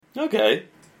Okay.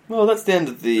 Well, that's the end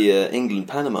of the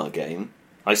England-Panama game.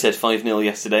 I said 5-0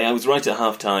 yesterday. I was right at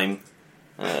half-time,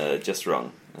 just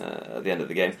wrong at the end of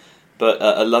the game. But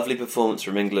a lovely performance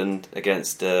from England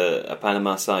against a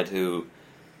Panama side who,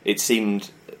 it seemed,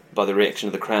 by the reaction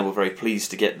of the crowd, were very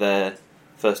pleased to get their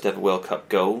first ever World Cup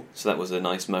goal. So that was a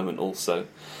nice moment also.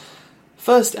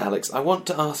 First, Alex, I want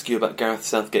to ask you about Gareth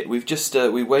Southgate. We've just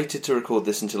we waited to record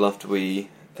this until after we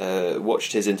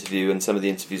watched his interview and some of the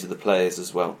interviews of the players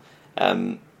as well.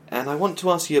 And I want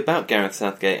to ask you about Gareth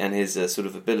Southgate and his sort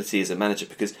of ability as a manager,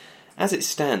 because as it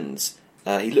stands,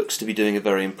 he looks to be doing a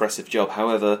very impressive job.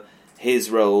 However, his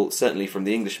role, certainly from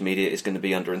the English media, is going to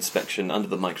be under inspection, under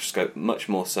the microscope, much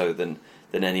more so than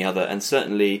any other, and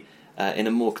certainly in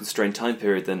a more constrained time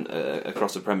period than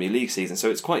across a Premier League season. So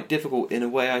it's quite difficult, in a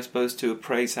way, I suppose, to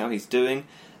appraise how he's doing.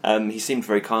 He seemed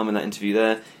very calm in that interview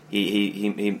there.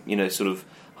 He sort of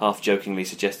half-jokingly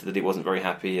suggested that he wasn't very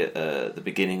happy at the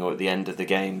beginning or at the end of the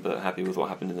game, but happy with what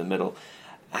happened in the middle.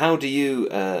 How do you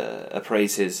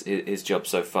appraise his job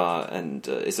so far, and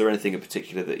is there anything in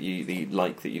particular that you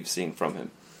like that you've seen from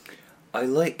him? I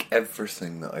like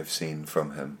everything that I've seen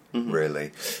from him,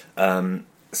 really.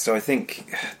 So I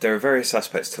think there are various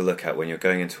aspects to look at when you're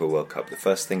going into a World Cup. The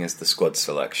first thing is the squad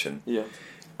selection. Yeah.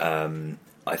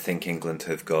 I think England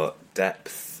have got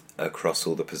depth across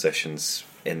all the positions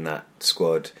in that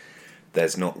squad.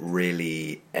 There's not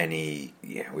really any...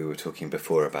 we were talking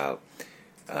before about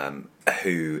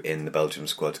who in the Belgium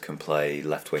squad can play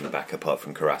left wing back apart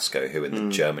from Carrasco, who in the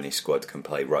Germany squad can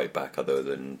play right back other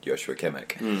than Joshua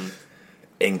Kimmich.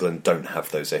 England don't have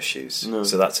those issues,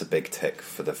 so that's a big tick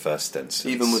for the first instance.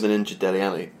 Even with an injured Dele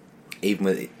Alli? Even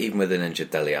with an injured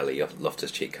Dele Alli,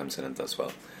 Loftus-Cheek comes in and does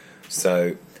well.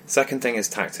 So, second thing is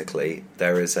tactically,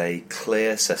 there is a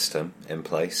clear system in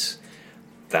place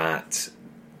that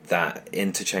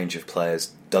interchange of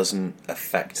players doesn't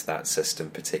affect that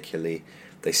system particularly.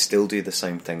 They still do the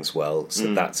same things well,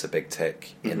 so that's a big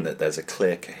tick in that there's a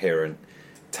clear, coherent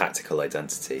tactical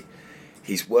identity.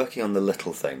 He's working on the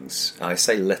little things. I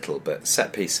say little, but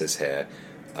set pieces here.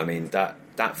 I mean, that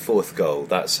fourth goal,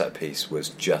 that set piece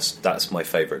was that's my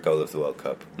favourite goal of the World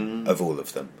Cup, of all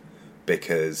of them,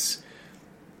 because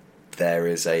there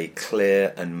is a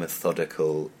clear and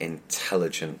methodical,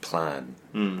 intelligent plan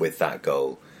with that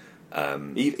goal.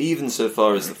 Even so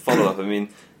far as the follow-up, I mean,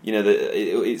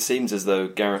 it seems as though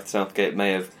Gareth Southgate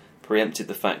may have preempted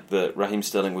the fact that Raheem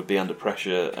Sterling would be under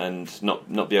pressure and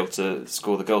not be able to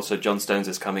score the goal, so John Stones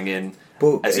is coming in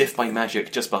as if by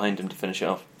magic just behind him to finish it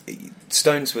off.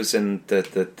 Stones was in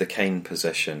the Kane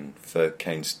position for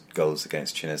Kane's goals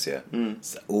against Tunisia.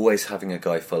 Always having a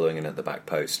guy following in at the back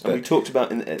post. And we talked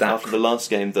about after the last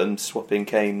game them swapping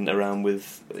Kane around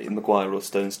with Maguire or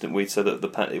Stones, didn't we? So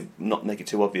that not make it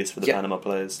too obvious for the Panama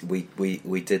players. We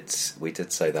did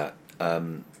say that.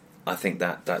 I think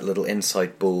that little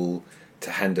inside ball to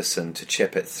Henderson to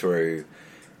chip it through.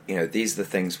 These are the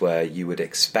things where you would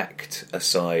expect a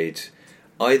side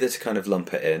either to kind of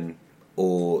lump it in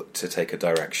or to take a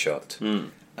direct shot.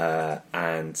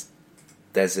 And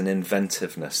there's an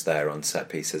inventiveness there on set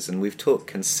pieces. And we've talked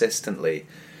consistently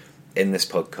in this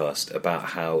podcast about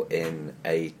how in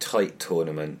a tight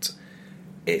tournament,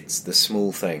 it's the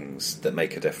small things that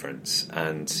make a difference.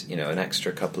 And, an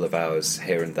extra couple of hours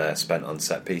here and there spent on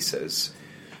set pieces,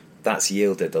 that's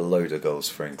yielded a load of goals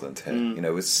for England here.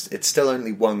 It's still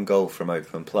only one goal from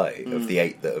open play of the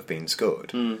 8 that have been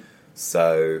scored.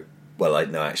 So... Well,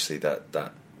 actually,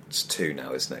 that's 2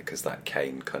 now, isn't it? Because that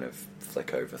Kane kind of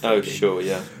flick over thing. Oh, sure,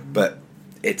 yeah. But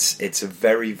it's a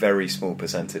very, very small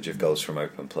percentage of goals from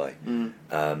open play.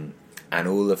 And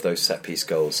all of those set-piece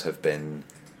goals have been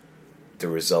the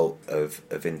result of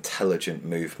intelligent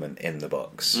movement in the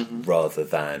box, rather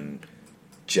than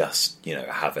just,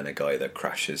 having a guy that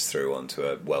crashes through onto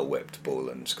a well-whipped ball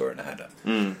and scoring a header.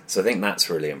 So I think that's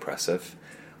really impressive.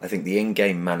 I think the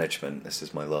in-game management, this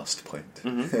is my last point,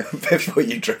 before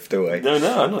you drift away. No,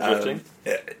 I'm not drifting.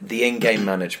 The in-game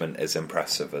management is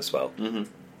impressive as well.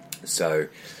 So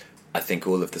I think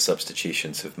all of the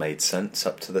substitutions have made sense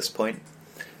up to this point.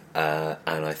 And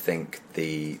I think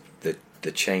the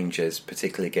changes,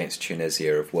 particularly against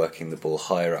Tunisia, of working the ball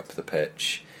higher up the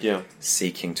pitch,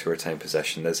 seeking to retain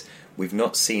possession. We've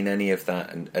not seen any of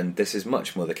that, and this is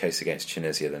much more the case against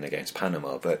Tunisia than against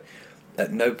Panama, but...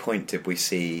 At no point did we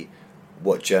see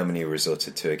what Germany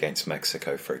resorted to against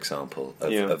Mexico, for example,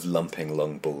 of lumping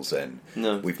long balls in.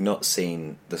 No. We've not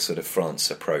seen the sort of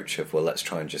France approach of, let's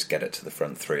try and just get it to the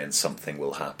front three and something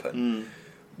will happen.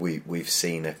 We've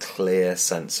seen a clear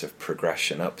sense of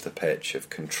progression up the pitch, of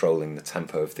controlling the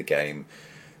tempo of the game,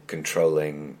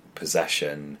 controlling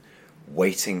possession,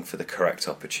 waiting for the correct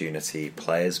opportunity,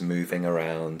 players moving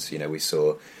around. We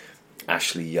saw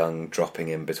Ashley Young dropping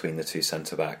in between the two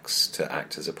centre-backs to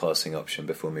act as a passing option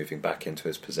before moving back into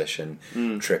his position.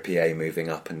 Trippier moving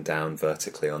up and down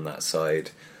vertically on that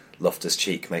side.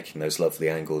 Loftus-Cheek making those lovely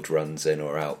angled runs in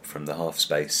or out from the half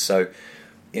space. So,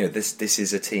 this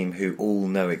is a team who all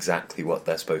know exactly what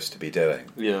they're supposed to be doing.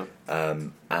 Yeah.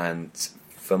 And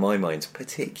for my mind,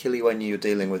 particularly when you're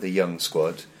dealing with a young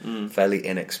squad, fairly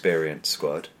inexperienced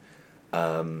squad,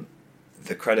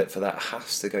 the credit for that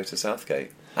has to go to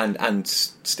Southgate. And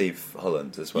Steve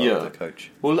Holland as well, the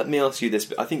coach. Well, let me ask you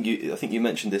this. I think you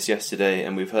mentioned this yesterday,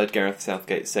 and we've heard Gareth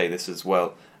Southgate say this as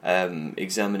well.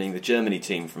 Examining the Germany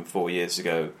team from 4 years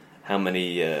ago, not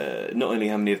only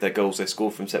how many of their goals they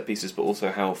scored from set pieces, but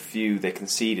also how few they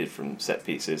conceded from set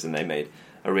pieces, and they made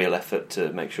a real effort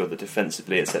to make sure that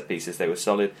defensively at set pieces they were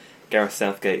solid. Gareth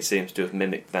Southgate seems to have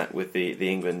mimicked that with the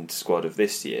England squad of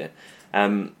this year.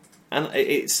 And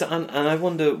I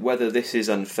wonder whether this is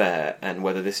unfair, and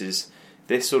whether this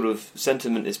sort of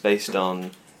sentiment is based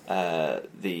on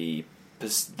the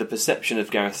perception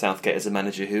of Gareth Southgate as a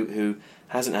manager who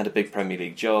hasn't had a big Premier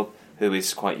League job, who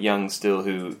is quite young still,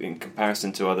 who, in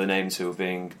comparison to other names who are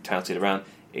being touted around,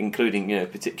 including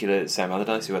particular Sam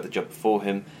Allardyce, who had the job before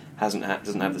him, doesn't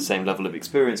have the same level of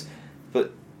experience,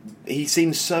 but he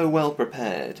seems so well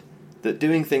prepared that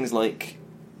doing things like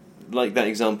that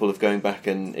example of going back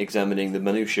and examining the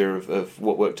minutiae of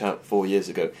what worked out 4 years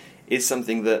ago is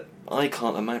something that I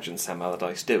can't imagine Sam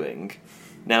Allardyce doing.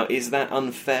 Now, is that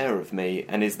unfair of me,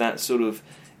 and is that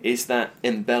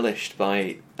embellished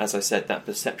by, as I said, that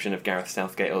perception of Gareth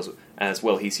Southgate as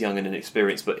well? He's young and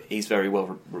inexperienced, but he's very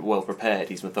well prepared.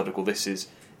 He's methodical. This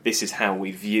is how we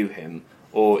view him.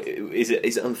 Or is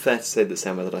it unfair to say that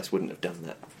Sam Allardyce wouldn't have done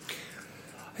that?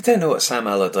 I don't know what Sam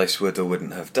Allardyce would or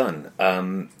wouldn't have done.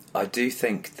 I do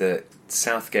think that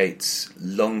Southgate's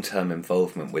long-term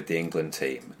involvement with the England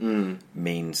team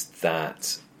means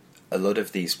that a lot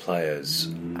of these players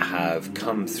have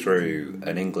come through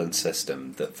an England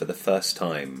system that for the first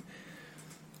time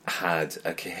had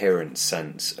a coherent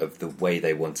sense of the way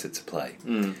they wanted to play.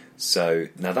 So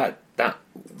now that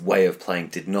way of playing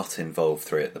did not involve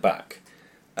three at the back.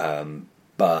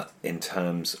 But in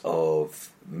terms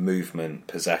of movement,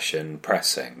 possession,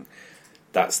 pressing,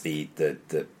 that's the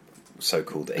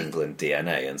so-called England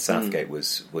DNA, and Southgate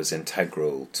was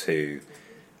integral to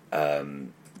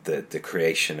the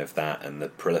creation of that and the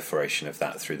proliferation of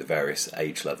that through the various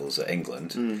age levels at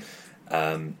England.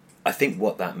 I think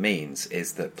what that means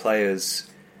is that players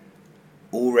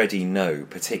already know,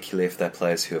 particularly if they're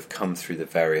players who have come through the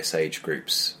various age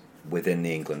groups within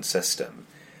the England system,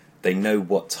 they know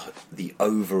what the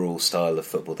overall style of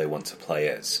football they want to play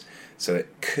is. So it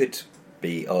could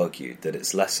be argued that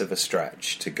it's less of a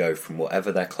stretch to go from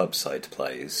whatever their club side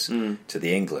plays to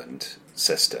the England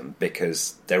system,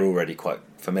 because they're already quite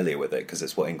familiar with it, because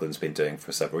it's what England's been doing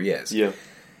for several years. Yeah.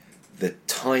 The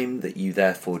time that you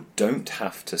therefore don't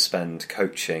have to spend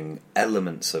coaching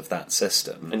elements of that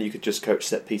system, and you could just coach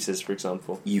set pieces, for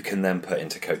example, you can then put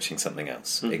into coaching something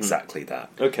else. Exactly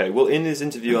that. Okay, well, in his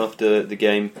interview after the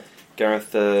game,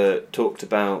 Gareth talked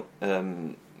about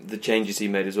the changes he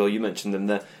made as well. You mentioned them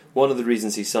there. One of the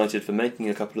reasons he cited for making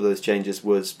a couple of those changes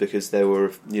was because there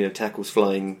were tackles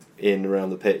flying in around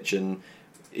the pitch, and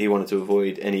he wanted to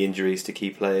avoid any injuries to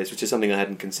key players, which is something I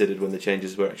hadn't considered when the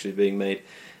changes were actually being made.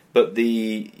 But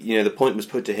the point was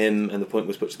put to him, and the point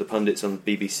was put to the pundits on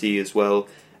BBC as well.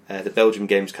 The Belgium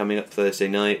game's coming up Thursday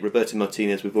night. Roberto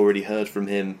Martinez, we've already heard from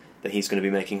him that he's going to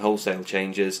be making wholesale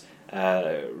changes.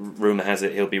 Rumour has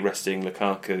it he'll be resting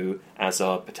Lukaku,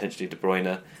 Hazard, potentially De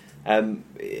Bruyne.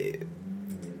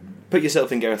 Put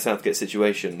yourself in Gareth Southgate's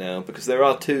situation now, because there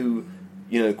are two,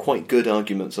 quite good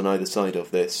arguments on either side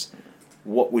of this.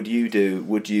 What would you do?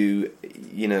 Would you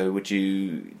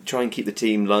try and keep the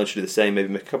team largely the same, maybe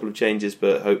make a couple of changes,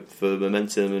 but hope for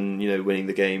momentum and winning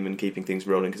the game and keeping things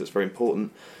rolling, because it's very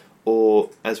important?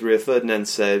 Or, as Rio Ferdinand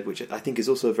said, which I think is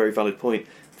also a very valid point,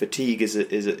 fatigue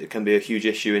can be a huge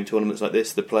issue in tournaments like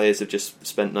this. The players have just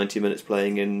spent 90 minutes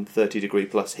playing in 30-degree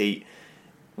plus heat.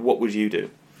 What would you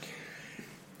do?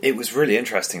 It was really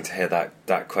interesting to hear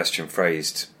that question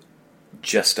phrased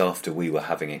just after we were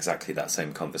having exactly that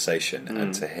same conversation,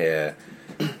 and to hear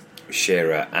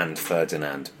Shearer and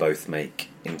Ferdinand both make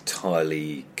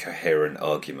entirely coherent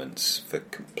arguments for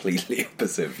completely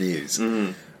opposite views.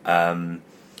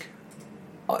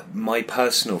 My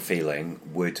personal feeling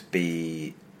would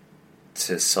be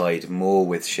to side more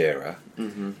with Shearer.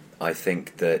 I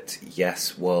think that,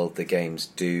 yes, while the games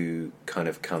do kind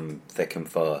of come thick and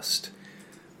fast,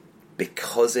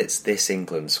 because it's this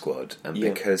England squad, and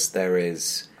because there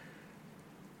is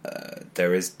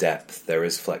there is depth, there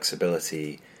is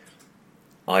flexibility.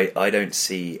 I don't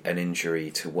see an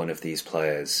injury to one of these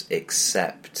players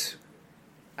except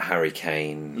Harry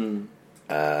Kane,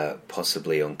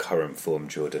 possibly on current form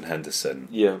Jordan Henderson.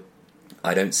 Yeah.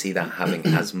 I don't see that having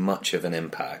as much of an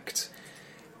impact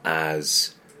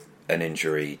as an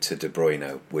injury to De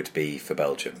Bruyne would be for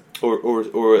Belgium. Or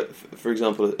for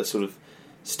example, a sort of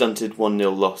stunted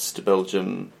 1-0 loss to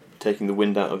Belgium, taking the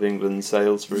wind out of England's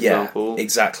sails, for example. Yeah,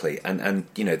 exactly. And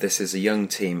this is a young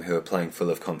team who are playing full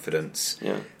of confidence,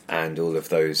 and all of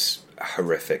those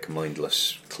horrific,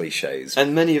 mindless cliches.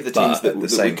 And many of the teams that we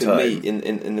can meet time,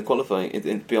 in the qualifying,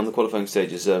 beyond the qualifying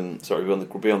stages, beyond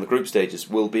the group stages,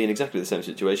 will be in exactly the same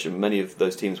situation. Many of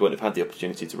those teams won't have had the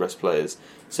opportunity to rest players,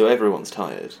 so everyone's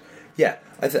tired. Yeah,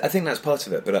 I think that's part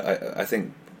of it. But I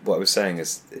think what I was saying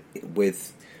is,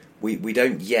 we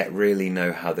don't yet really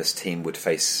know how this team would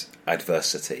face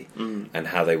adversity and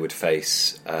how they would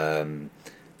face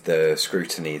the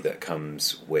scrutiny that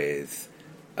comes with.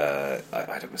 I don't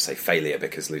want to say failure,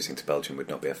 because losing to Belgium would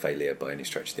not be a failure by any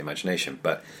stretch of the imagination.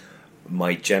 But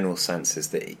my general sense is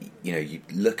that you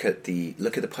look at the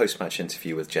post-match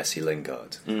interview with Jesse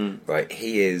Lingard, right?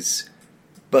 He is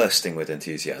bursting with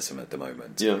enthusiasm at the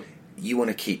moment. Yeah. You want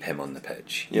to keep him on the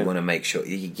pitch. You want to make sure.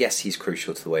 Yes, he's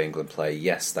crucial to the way England play.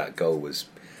 Yes, that goal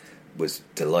was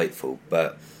delightful.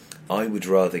 But I would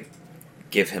rather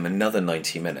give him another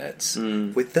 90 minutes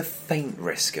with the faint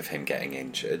risk of him getting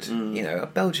injured.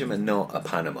 Belgium are not a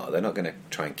Panama. They're not going to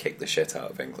try and kick the shit out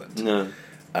of England.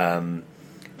 No.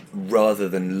 Rather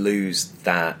than lose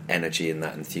that energy and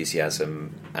that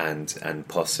enthusiasm and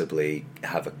possibly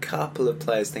have a couple of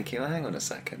players thinking, oh, hang on a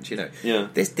second,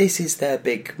 this is their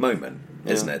big moment,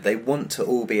 isn't it? They want to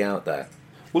all be out there.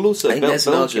 Well, also,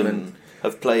 Belgium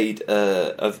have played,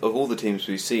 of all the teams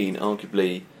we've seen,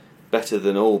 arguably better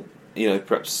than all,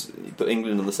 perhaps put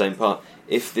England on the same par.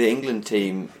 If the England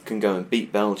team can go and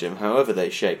beat Belgium, however they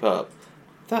shape up,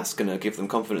 that's going to give them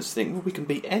confidence to think, well, we can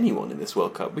beat anyone in this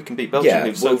World Cup. We can beat Belgium,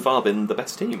 who've so far been the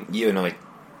best team. You and I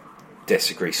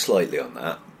disagree slightly on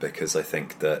that, because I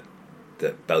think that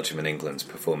Belgium and England's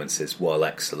performances, while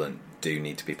excellent, do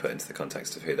need to be put into the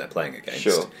context of who they're playing against.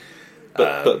 Sure.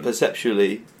 But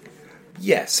perceptually...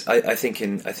 Yes, I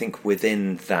think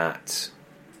within that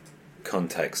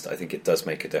context, I think it does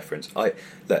make a difference.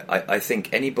 I think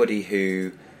anybody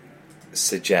who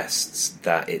suggests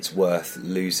that it's worth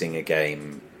losing a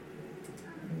game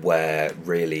where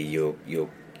really you're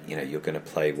going to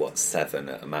play 7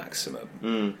 at a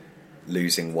maximum,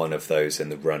 losing one of those in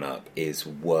the run up is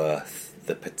worth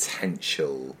the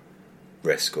potential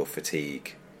risk or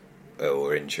fatigue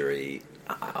or injury.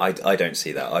 I don't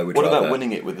see that. I would. What rather... about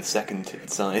winning it with the second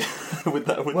side?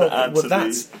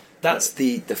 That's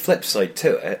the flip side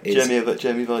to it. Is,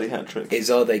 Jamie Vardy hat-trick.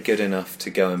 Is, are they good enough to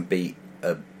go and beat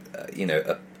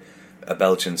a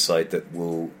Belgian side that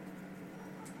will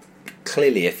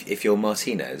clearly, if you're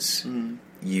Martinez,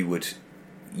 you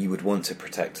would want to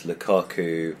protect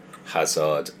Lukaku,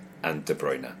 Hazard, and De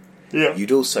Bruyne. Yeah.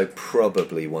 You'd also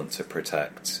probably want to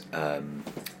protect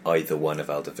either one of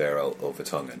Alderweireld or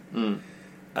Vertonghen.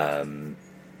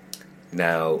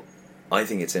 Now, I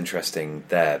think it's interesting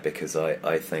there, because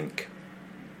I think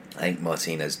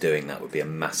Martinez doing that would be a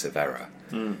massive error,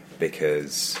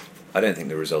 because I don't think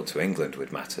the result to England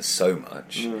would matter so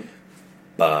much,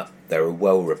 but there are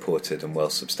well-reported and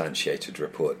well-substantiated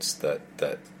reports that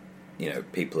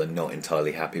people are not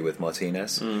entirely happy with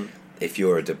Martinez. If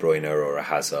you're a De Bruyne or a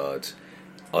Hazard,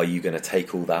 are you going to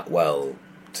take all that well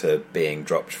to being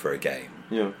dropped for a game?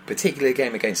 Yeah. Particularly a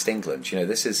game against England.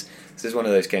 This is one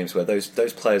of those games where those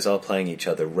players are playing each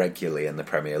other regularly in the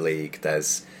Premier League.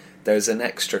 There's an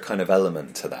extra kind of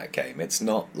element to that game. It's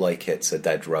not like it's a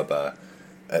dead rubber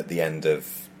at the end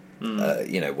of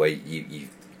where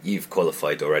you've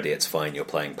qualified already, it's fine, you're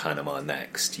playing Panama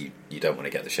next, you don't want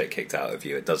to get the shit kicked out of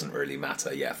you, it doesn't really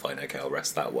matter, yeah, fine, okay, I'll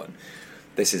rest that one.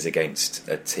 This is against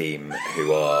a team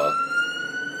who are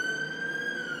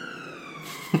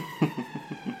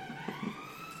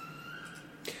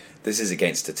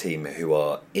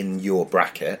in your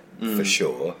bracket for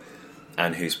sure,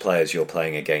 and whose players you're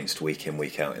playing against week in,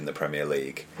 week out in the Premier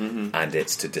League, and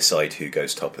it's to decide who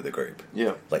goes top of the group.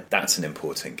 Yeah. That's an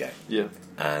important game. Yeah.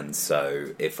 And so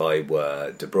if I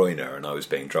were De Bruyne and I was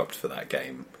being dropped for that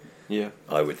game,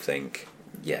 I would think,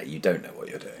 you don't know what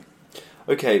you're doing.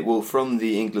 Okay, well, from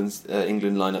the England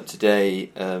lineup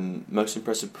today, most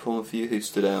impressive performer for you? Who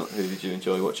stood out? Who did you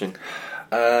enjoy watching?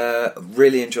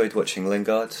 Really enjoyed watching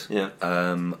Lingard. Yeah.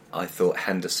 I thought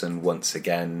Henderson, once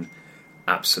again,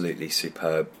 absolutely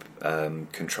superb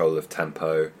control of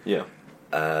tempo. Yeah.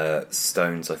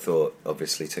 Stones, I thought,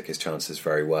 obviously took his chances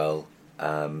very well.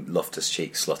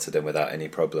 Loftus-Cheek slotted in without any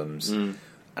problems.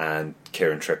 And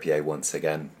Kieran Trippier once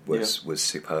again was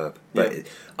superb. But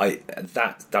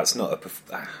that's not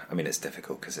a. I mean, it's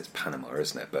difficult because it's Panama,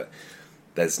 isn't it? But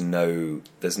there's no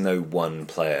one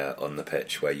player on the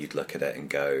pitch where you'd look at it and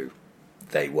go,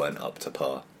 they weren't up to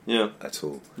par. At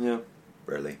all.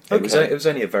 Really. Okay. It was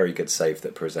only a very good save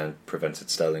that prevented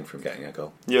Sterling from getting a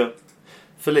goal.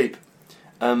 Philippe,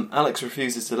 Alex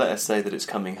refuses to let us say that it's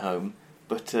coming home.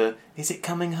 But is it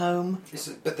coming home?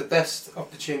 But the best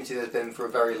opportunity there's been for a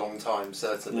very long time,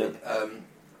 certainly. I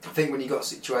think when you've got a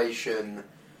situation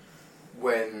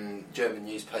when German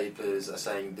newspapers are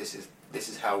saying this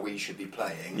is how we should be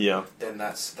playing, then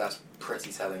that's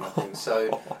pretty telling, I think.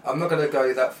 So I'm not going to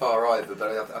go that far either,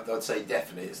 but I'd say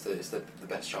definitely it's the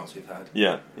best chance we've had for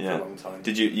a long time.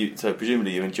 Did you? So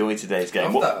presumably you enjoyed today's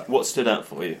game. What stood out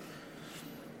for you?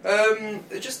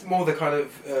 Just more the kind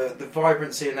of the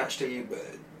vibrancy and actually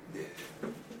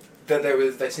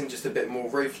that they seemed just a bit more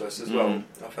ruthless as well.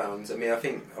 I found. I mean, I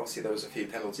think obviously there was a few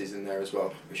penalties in there as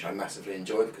well, which I massively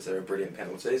enjoyed because they were brilliant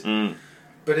penalties.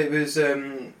 But it was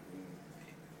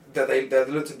that they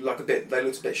looked a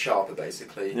bit sharper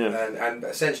basically, and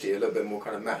essentially a little bit more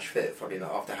kind of match fit. Funny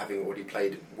enough, after having already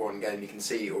played one game, you can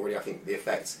see already. I think the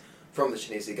effects from the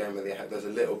Tunisia game where there's a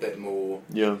little bit more.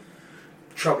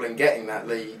 Trouble in getting that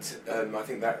lead. I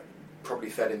think that probably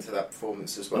fed into that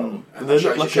performance as well, and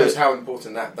that shows how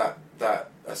important that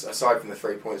aside from the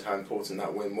 3 points, how important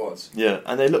that win was.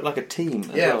 And they look like a team as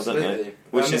well, absolutely. Don't they?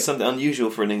 Which is something unusual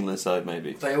for an England side,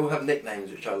 maybe. They all have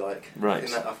nicknames, which I like. Right.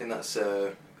 I think that's.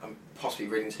 I'm possibly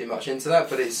reading too much into that,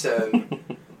 but it's. I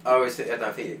always think.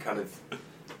 I think it kind of.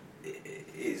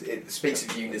 It speaks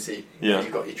of unity. You've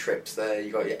got your Trips there.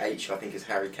 You've got your H. I think is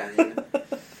Harry Kane.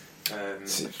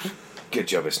 Good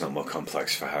job it's not more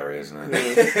complex for Harry, isn't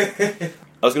it?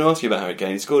 I was going to ask you about Harry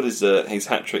Kane. He scored his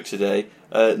hat-trick today.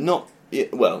 As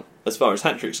far as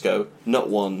hat-tricks go, not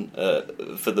one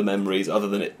for the memories other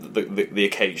than the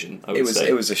occasion, I would say.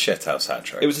 It was a shithouse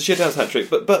hat-trick. It was a shithouse hat-trick,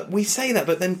 but we say that,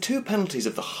 but then 2 penalties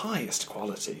of the highest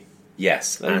quality.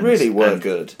 Yes. They really were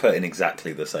good. Put in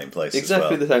exactly the same place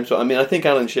Exactly the same spot. I mean, I think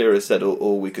Alan Shearer said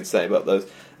all we could say about those.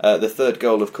 The third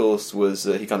goal, of course, was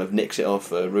he kind of nicks it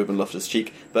off Ruben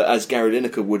Loftus-Cheek. But as Gary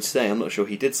Lineker would say, I'm not sure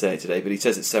he did say it today, but he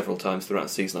says it several times throughout the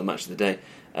season on Match of the Day,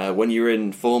 when you're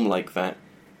in form like that,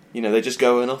 they just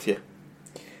go and off you.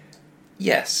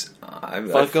 Yes.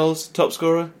 5 goals, top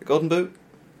scorer, Golden Boot.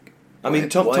 I mean,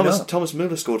 Thomas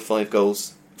Müller scored 5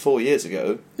 goals 4 years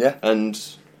ago. Yeah. And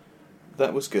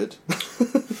that was good.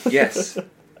 Yes.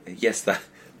 Yes,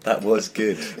 that was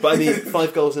good. But I mean,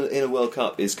 5 goals in a World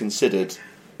Cup is considered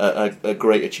a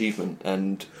great achievement,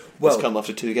 and it's come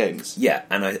after 2 games. Yeah,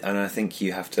 and I think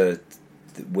you have to,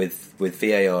 with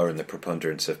VAR and the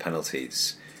preponderance of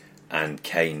penalties, and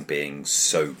Kane being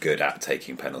so good at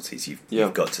taking penalties,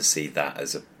 you've got to see that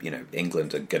as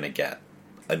England are going to get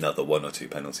another 1 or 2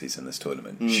 penalties in this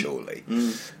tournament, surely.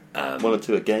 1 or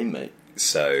 2 a game, mate.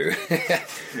 So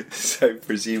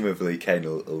presumably Kane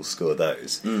will score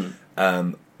those.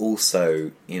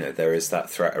 Also, there is that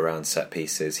threat around set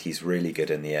pieces. He's really good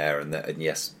in the air, and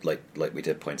yes, like we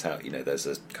did point out, there's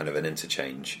a kind of an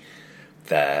interchange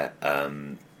there.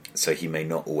 So he may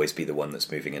not always be the one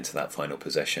that's moving into that final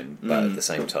position, but at the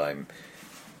same time,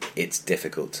 it's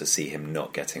difficult to see him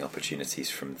not getting opportunities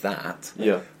from that.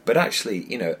 Yeah. But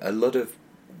actually, a lot of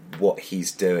what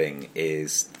he's doing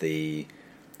is the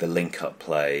link-up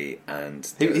play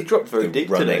and he dropped very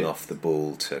deep running today. Off the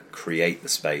ball to create the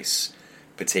space,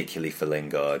 particularly for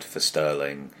Lingard, for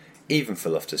Sterling, even for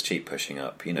Loftus-Cheek pushing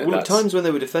up. At times when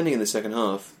they were defending in the second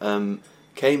half,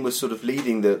 Kane was sort of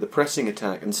leading the pressing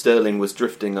attack, and Sterling was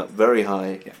drifting up very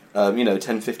high,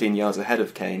 10-15 yards ahead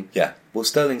of Kane. Yeah, well,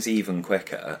 Sterling's even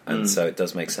quicker, and so it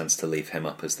does make sense to leave him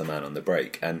up as the man on the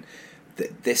break. And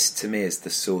this, to me, is the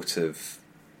sort of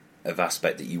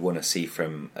aspect that you want to see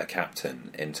from a captain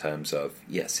in terms of,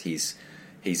 yes, he's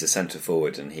a centre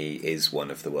forward and he is one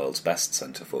of the world's best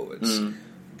centre forwards,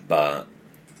 but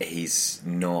he's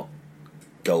not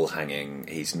goal hanging.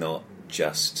 He's not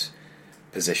just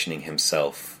positioning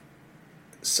himself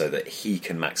so that he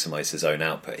can maximise his own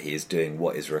output. He is doing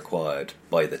what is required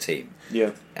by the team,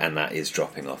 and that is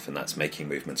dropping off, and that's making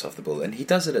movements off the ball. And he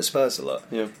does it at Spurs a lot.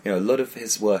 A lot of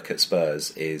his work at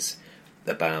Spurs is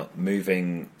about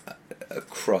moving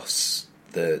across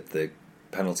the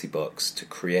penalty box to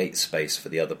create space for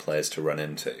the other players to run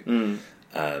into,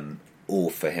 or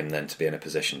for him then to be in a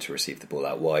position to receive the ball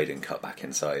out wide and cut back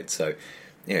inside. So,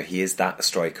 he is that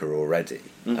striker already,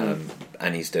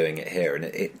 and he's doing it here.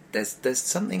 And there's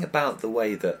something about the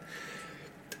way that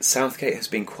Southgate has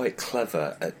been quite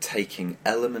clever at taking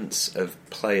elements of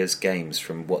players' games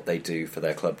from what they do for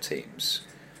their club teams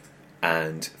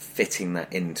and fitting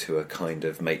that into a kind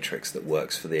of matrix that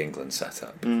works for the England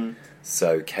setup.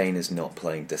 So Kane is not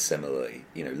playing dissimilarly.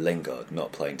 Lingard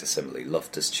not playing dissimilarly.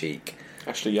 Loftus-Cheek,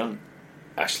 Ashley Young,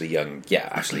 Ashley Young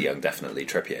definitely.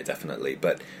 Trippier definitely.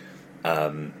 But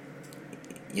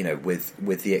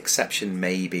with the exception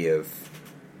maybe of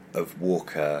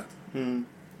Walker.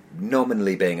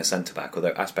 Nominally being a centre-back,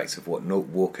 although aspects of what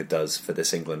Walker does for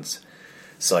this England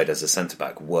side as a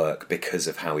centre-back work because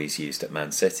of how he's used at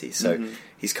Man City. So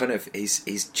he's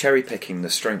he's cherry-picking the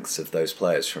strengths of those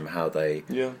players from how they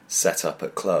set up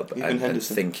at club and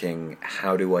thinking,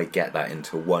 how do I get that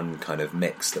into one kind of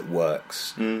mix that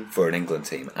works for an England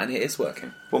team? And it is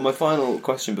working. Well, my final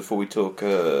question before we talk,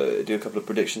 do a couple of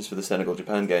predictions for the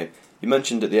Senegal-Japan game. You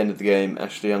mentioned at the end of the game,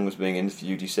 Ashley Young was being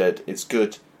interviewed. You said it's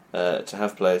good to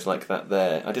have players like that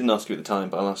there. I didn't ask you at the time,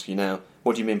 but I'll ask you now.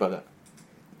 What do you mean by that?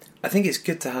 I think it's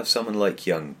good to have someone like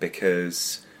Young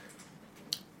because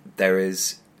there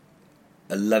is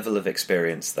a level of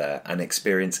experience there and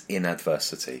experience in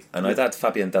adversity. And I'd add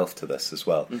Fabian Delph to this as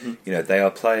well. They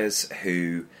are players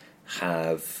who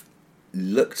have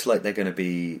looked like they're going to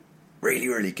be really,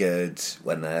 really good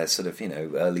when they're sort of,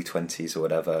 early 20s or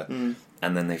whatever.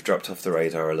 And then they've dropped off the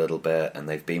radar a little bit and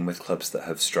they've been with clubs that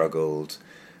have struggled.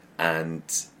 And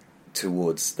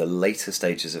towards the later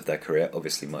stages of their career,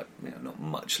 obviously not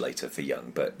much later for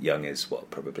Young, but Young is,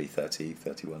 probably 30,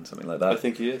 31, something like that. I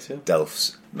think he is, yeah.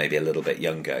 Delph's maybe a little bit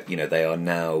younger. They are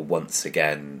now once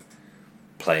again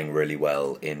playing really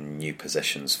well in new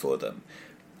positions for them.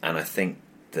 And I think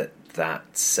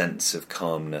that sense of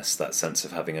calmness, that sense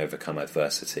of having overcome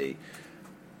adversity,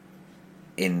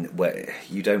 in where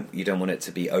you don't want it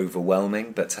to be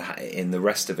overwhelming, but in the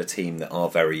rest of a team that are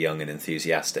very young and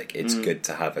enthusiastic, it's good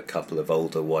to have a couple of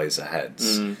older, wiser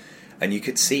heads. And you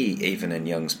could see even in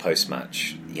Young's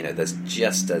post-match, there's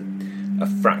just a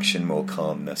fraction more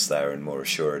calmness there and more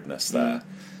assuredness there,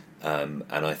 and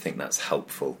I think that's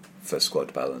helpful for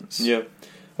squad balance. Yeah.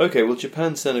 Okay. Well,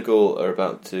 Japan-Senegal are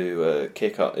about to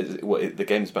kick off. The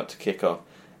game's about to kick off.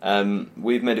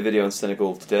 We've made a video on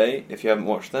Senegal today. If you haven't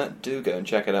watched that, do go and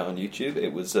check it out on YouTube.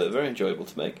 It was very enjoyable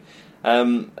to make.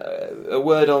 A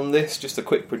word on this, just a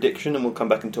quick prediction, and we'll come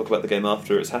back and talk about the game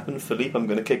after it's happened. Philippe, I'm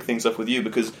going to kick things off with you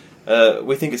because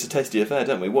we think it's a tasty affair,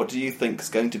 don't we? What do you think is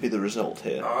going to be the result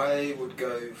here? I would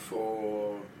go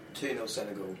for 2-0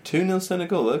 Senegal. 2-0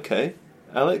 Senegal, okay.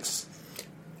 Alex?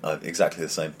 Exactly the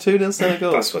same. 2-0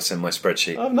 Senegal. That's what's in my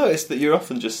spreadsheet. I've noticed that you're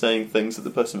often just saying things that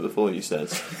the person before you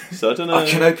says. So I don't know. I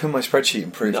can open my spreadsheet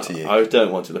and prove to you. I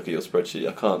don't want to look at your spreadsheet.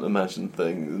 I can't imagine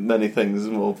many things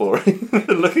more boring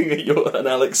than looking at an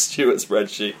Alex Stewart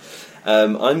spreadsheet.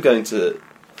 I'm going to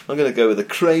go with a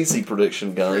crazy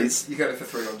prediction, guys. You're going for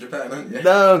 3 on Japan, aren't you?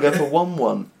 No, I'm going for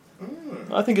 1-1.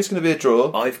 I think it's going to be a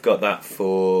draw. I've got that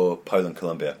for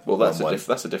Poland-Colombia. Well, that's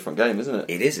a different game, isn't it?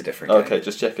 It is a different game. Okay,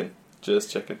 just checking.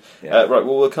 Yeah. Right,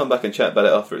 well, we'll come back and chat about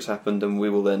it after it's happened, and we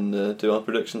will then do our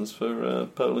predictions for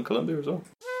Poland-Colombia as well.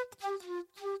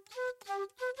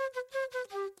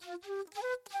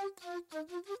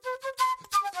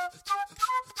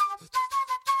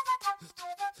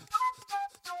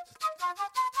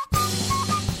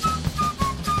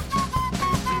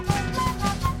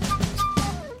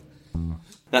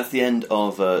 That's the end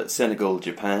of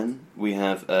Senegal-Japan. We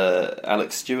have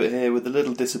Alex Stewart here with a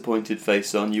little disappointed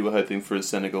face on. You were hoping for a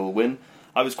Senegal win.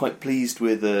 I was quite pleased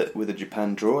with a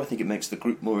Japan draw. I think it makes the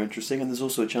group more interesting, and there's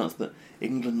also a chance that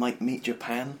England might meet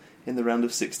Japan in the round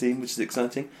of 16, which is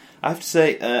exciting. I have to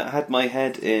say, I had my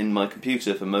head in my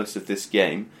computer for most of this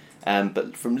game,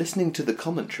 but from listening to the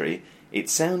commentary, it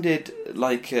sounded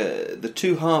like the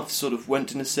two halves sort of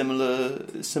went in a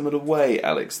similar way,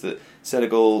 Alex, that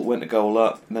Senegal went a goal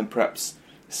up and then perhaps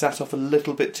sat off a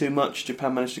little bit too much.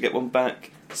 Japan managed to get one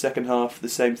back. Second half, the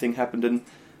same thing happened, and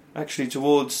actually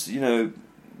towards, the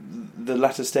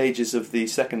latter stages of the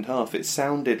second half, it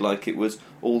sounded like it was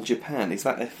all Japan. Is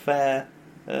that a fair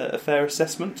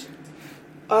assessment?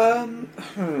 I'm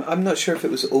not sure if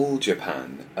it was all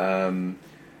Japan.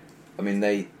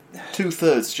 They...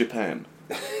 2/3 Japan.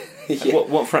 Yeah.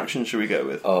 What fraction should we go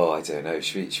with? Oh, I don't know.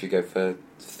 Should we go for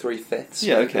 3/5?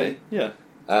 Yeah, okay. Yeah.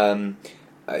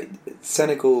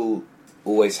 Senegal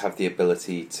always have the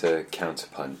ability to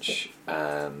counterpunch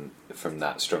from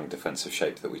that strong defensive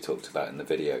shape that we talked about in the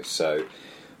video. So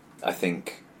I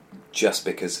think just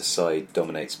because a side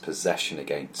dominates possession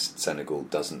against Senegal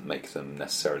doesn't make them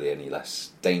necessarily any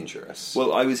less dangerous.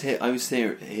 Well, I was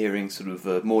hearing sort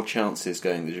of more chances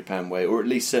going the Japan way, or at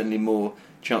least certainly more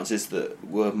chances that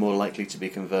were more likely to be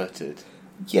converted.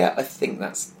 Yeah, I think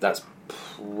that's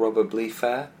probably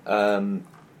fair.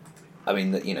 I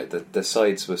mean, the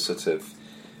sides were sort of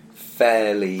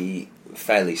fairly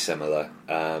similar.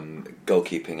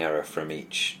 Goalkeeping error from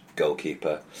each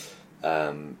goalkeeper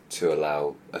to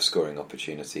allow a scoring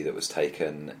opportunity that was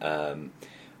taken.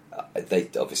 They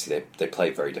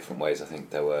played very different ways. I think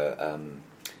there were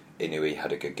Inui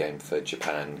had a good game for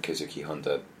Japan. Kazuki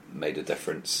Honda made a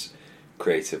difference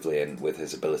creatively and with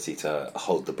his ability to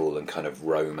hold the ball and kind of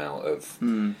roam out of.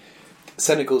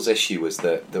 Senegal's issue was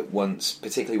that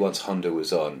particularly once Honda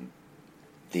was on,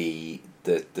 the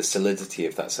solidity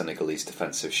of that Senegalese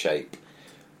defensive shape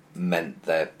meant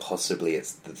that possibly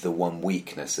it's the one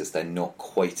weakness is they're not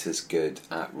quite as good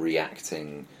at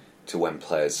reacting to when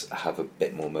players have a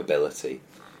bit more mobility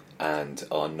and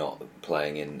are not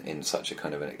playing in such a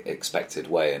kind of an expected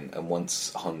way. And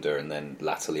once Honda and then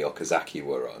latterly Okazaki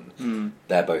were on,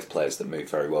 they're both players that move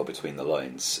very well between the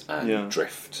lines and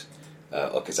drift.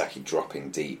 Okazaki dropping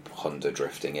deep, Honda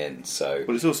drifting in. So,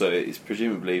 well, it's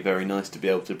presumably very nice to be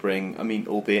able to bring. I mean,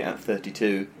 albeit at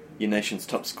 32, your nation's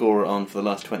top scorer on for the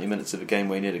last 20 minutes of a game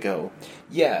where you need a goal.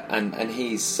 Yeah, and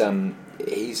he's an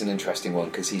interesting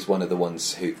one because he's one of the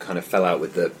ones who kind of fell out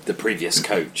with the previous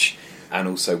coach and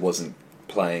also wasn't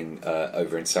playing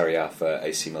over in Serie A for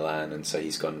AC Milan, and so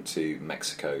he's gone to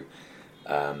Mexico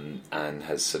and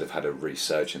has sort of had a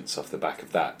resurgence off the back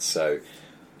of that. So,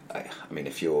 I mean,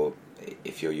 if you're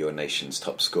your nation's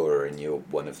top scorer and you're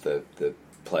one of the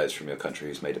players from your country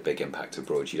who's made a big impact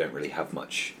abroad, you don't really have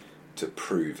much to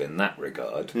prove in that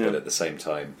regard. But at the same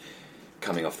time,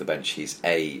 coming off the bench, he's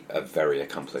a very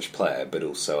accomplished player, but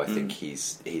also I think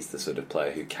he's the sort of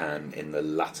player who can, in the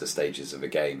latter stages of a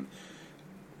game,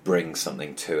 bring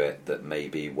something to it that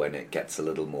maybe when it gets a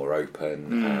little more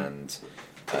open and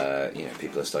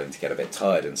people are starting to get a bit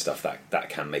tired and stuff, that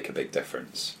can make a big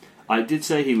difference. I did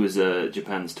say he was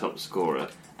Japan's top scorer.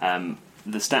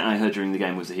 The stat I heard during the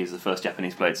game was that he was the first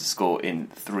Japanese player to score in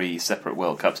 3 separate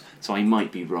World Cups, so I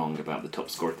might be wrong about the top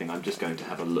scorer thing. I'm just going to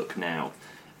have a look now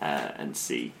and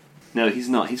see. No, he's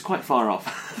not. He's quite far off.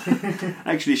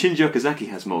 Actually, Shinji Okazaki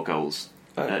has more goals.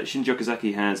 Shinji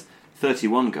Okazaki has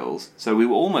 31 goals, so we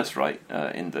were almost right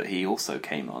in that he also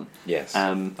came on. Yes,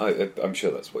 I'm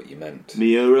sure that's what you meant.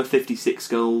 Miura, 56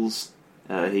 goals.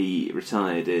 He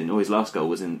retired his last goal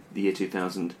was in the year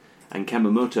 2000, and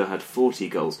Kamamoto had 40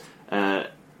 goals.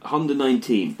 Honda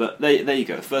 19, but there you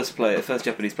go. First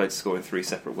Japanese player to score in 3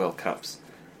 separate World Cups.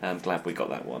 I'm glad we got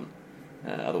that one.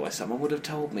 Otherwise, someone would have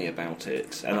told me about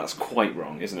it, and that's quite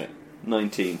wrong, isn't it?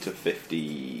 19 to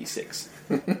 56.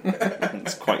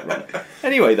 It's quite wrong.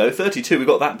 Anyway, though, 32, we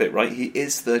got that bit right. He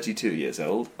is 32 years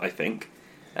old, I think,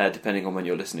 depending on when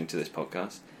you're listening to this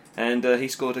podcast, and he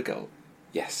scored a goal.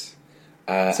 Yes.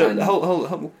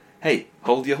 Hold. Hey,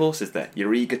 hold your horses there.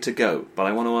 You're eager to go, but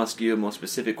I want to ask you a more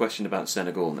specific question about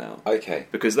Senegal now. Okay.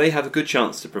 Because they have a good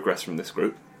chance to progress from this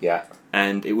group. Yeah.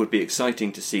 And it would be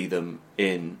exciting to see them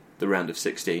in the round of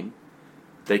 16.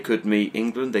 They could meet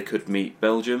England, they could meet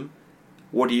Belgium.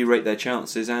 What do you rate their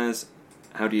chances as?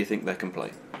 How do you think they can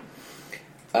play?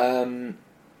 I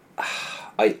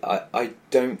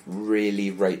don't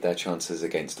really rate their chances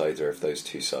against either of those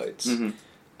two sides.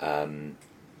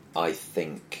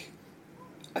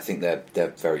 I think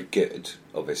they're very good,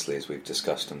 obviously, as we've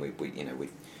discussed, and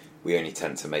we only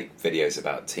tend to make videos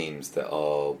about teams that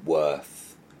are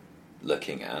worth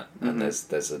looking at, and there's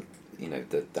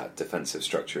that defensive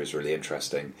structure is really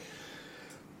interesting.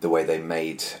 The way they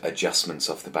made adjustments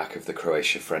off the back of the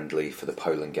Croatia friendly for the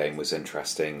Poland game was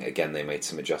interesting. Again, they made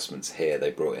some adjustments here.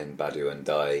 They brought in Badu and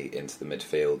Dai into the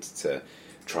midfield to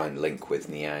try and link with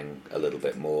Niang a little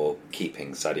bit more,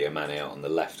 keeping Sadio Mane out on the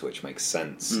left, which makes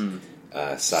sense.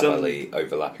 Sabali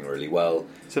overlapping really well.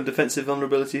 Some defensive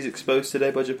vulnerabilities exposed today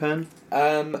by Japan?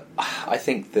 I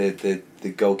think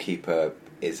the goalkeeper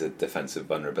is a defensive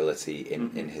vulnerability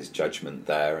in his judgment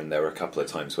there, and there were a couple of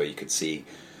times where you could see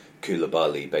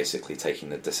Koulibaly basically taking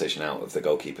the decision out of the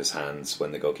goalkeeper's hands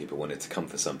when the goalkeeper wanted to come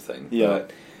for something. Yeah.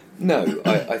 But no,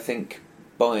 I think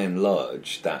by and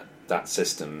large that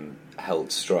system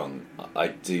held strong. I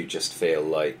do just feel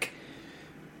like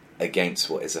against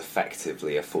what is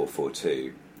effectively a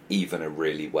 4-4-2, even a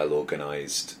really well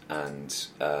organised and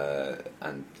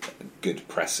good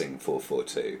pressing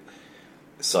 4-4-2,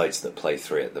 sides that play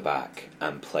 3 at the back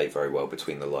and play very well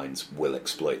between the lines will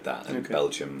exploit that, and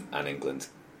Belgium and England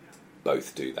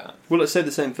both do that. Well, let's say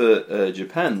the same for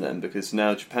Japan then, because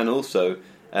now Japan also,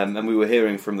 and we were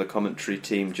hearing from the commentary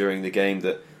team during the game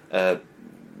that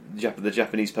the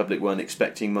Japanese public weren't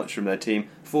expecting much from their team.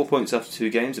 4 points after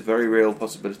 2 games, a very real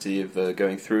possibility of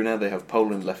going through now. They have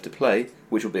Poland left to play,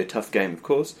 which will be a tough game, of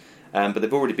course. but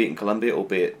they've already beaten Colombia,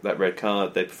 albeit that red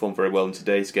card. They performed very well in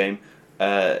today's game.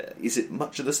 Is it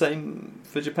much of the same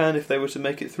for Japan if they were to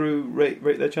make it through? Rate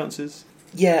their chances?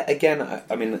 Yeah, again,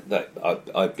 I mean,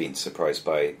 I've been surprised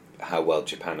by how well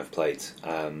Japan have played.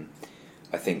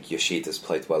 I think Yoshida's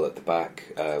played well at the back,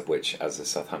 which, as a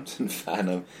Southampton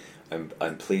fan,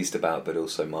 I'm pleased about, but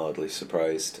also mildly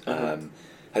surprised.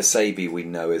 Hasebe, we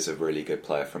know, is a really good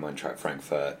player from Eintracht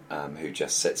Frankfurt, who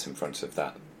just sits in front of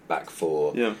that back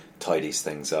four, tidies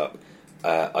things up.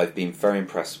 I've been very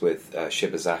impressed with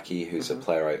Shibazaki, who's a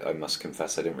player I must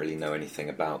confess I didn't really know anything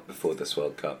about before this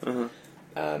World Cup,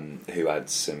 who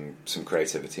adds some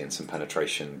creativity and some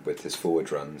penetration with his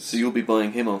forward runs. So you'll be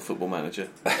buying him on Football Manager?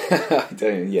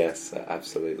 Yes,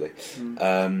 absolutely.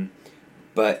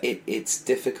 But it's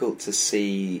difficult to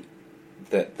see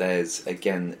that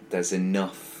there's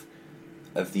enough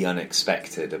of the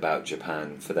unexpected about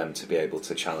Japan for them to be able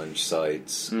to challenge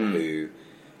sides who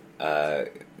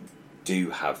do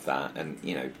have that.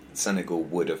 And, Senegal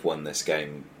would have won this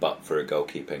game but for a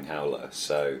goalkeeping howler.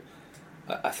 So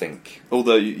I think...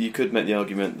 Although you could make the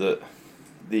argument that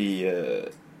the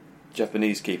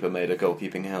Japanese keeper made a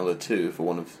goalkeeping howler too for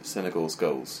one of Senegal's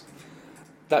goals.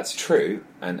 That's true,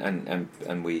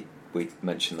 and we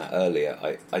mentioned that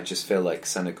earlier. I just feel like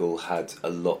Senegal had a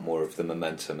lot more of the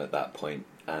momentum at that point,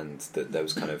 and that there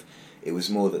was it was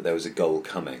more that there was a goal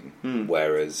coming,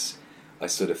 whereas I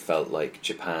sort of felt like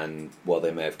Japan, while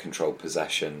they may have controlled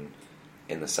possession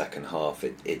in the second half,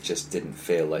 it just didn't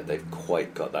feel like they've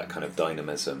quite got that kind of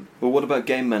dynamism. Well, what about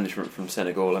game management from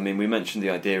Senegal? I mean, we mentioned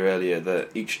the idea earlier that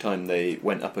each time they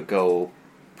went up a goal,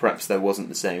 perhaps there wasn't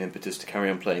the same impetus to carry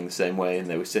on playing the same way, and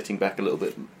they were sitting back a little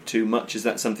bit too much. Is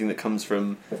that something that comes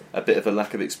from a bit of a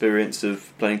lack of experience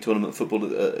of playing tournament football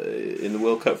in the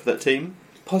World Cup for that team?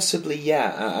 Possibly,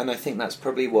 yeah. And I think that's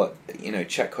probably what,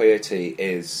 Czech Coyote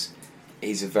is.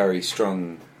 He's a very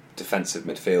strong defensive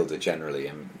midfielder generally,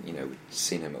 and we've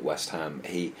seen him at West Ham.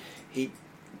 He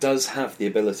does have the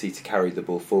ability to carry the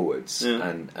ball forwards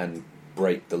and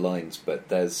break the lines, but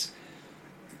there's...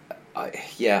 I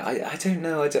don't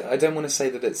know. I don't want to say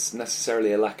that it's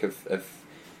necessarily a lack of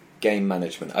game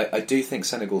management. I do think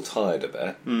Senegal tired a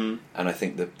bit, and I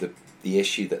think the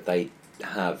issue that they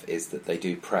have is that they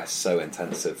do press so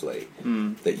intensively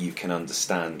that you can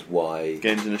understand why...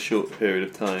 Games in a short period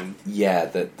of time. Yeah,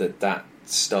 that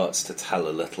starts to tell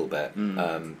a little bit,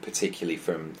 particularly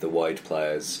from the wide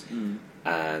players,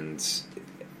 and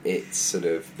it's sort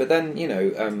of... But then,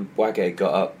 Wage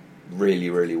got up really,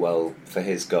 really well for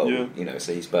his goal,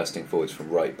 so he's bursting forwards from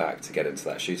right back to get into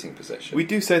that shooting position. We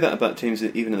do say that about teams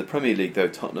even in the Premier League, though.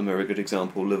 Tottenham are a good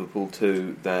example, Liverpool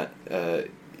too, that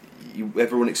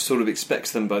everyone sort of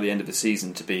expects them by the end of the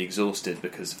season to be exhausted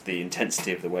because of the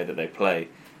intensity of the way that they play.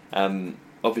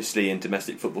 Obviously, in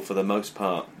domestic football, for the most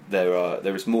part,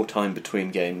 there is more time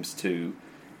between games to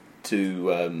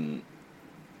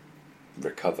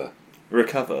recover.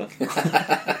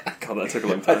 God, that took a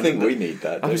long time. I think we need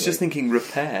that. I was just thinking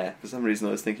repair. For some reason,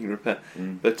 I was thinking repair.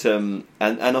 But and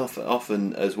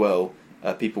often as well,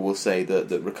 people will say that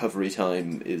recovery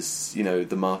time is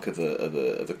the mark of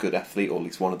a good athlete, or at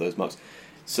least one of those marks.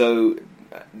 So,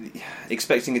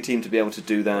 expecting a team to be able to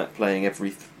do that, playing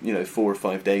every 4 or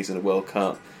 5 days in a World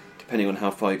Cup, depending on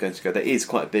how far you're going to go, that is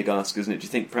quite a big ask, isn't it? Do you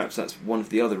think perhaps that's one of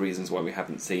the other reasons why we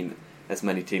haven't seen as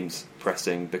many teams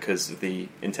pressing, because of the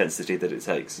intensity that it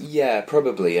takes? Yeah,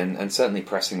 probably, and certainly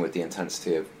pressing with the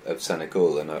intensity of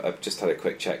Senegal. And I've just had a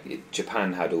quick check.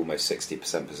 Japan had almost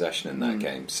 60% possession in that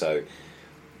game, so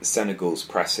Senegal's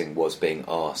pressing was being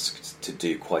asked to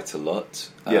do quite a lot.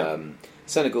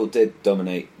 Senegal did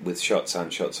dominate with shots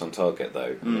and shots on target,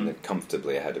 though. I mean, they're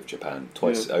comfortably ahead of Japan,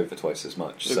 over twice as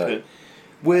much. Okay. So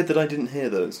weird that I didn't hear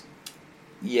those.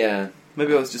 Yeah.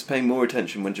 Maybe I was just paying more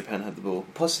attention when Japan had the ball.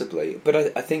 Possibly, but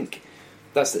I think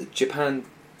Japan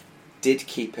did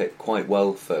keep it quite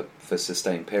well for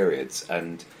sustained periods,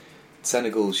 and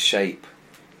Senegal's shape,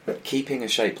 keeping a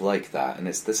shape like that, and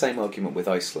it's the same argument with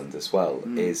Iceland as well,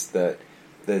 is that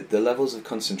the levels of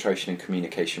concentration and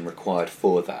communication required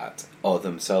for that are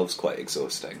themselves quite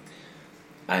exhausting,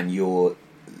 and you're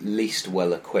least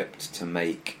well equipped to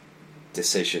make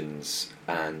decisions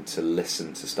and to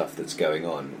listen to stuff that's going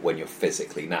on when you're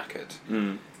physically knackered.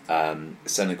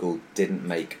 Senegal didn't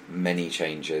make many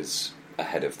changes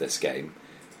ahead of this game,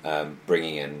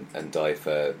 bringing in Ndiaye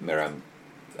for Mama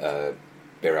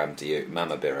Biram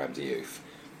Diouf,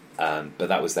 but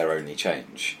that was their only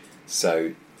change.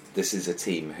 So this is a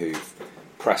team who've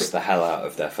pressed the hell out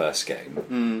of their first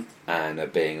game and are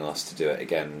being asked to do it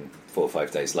again 4 or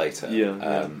 5 days later.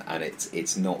 And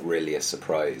it's not really a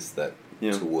surprise that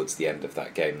towards the end of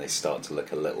that game they start to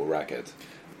look a little ragged.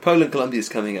 Poland-Colombia's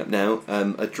coming up now.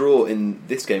 A draw in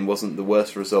this game wasn't the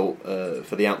worst result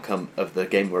for the outcome of the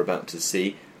game we're about to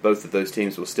see. Both of those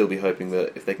teams will still be hoping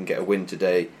that if they can get a win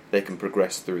today, they can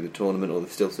progress through the tournament, or they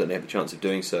still certainly have a chance of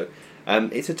doing so.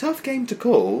 It's a tough game to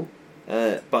call,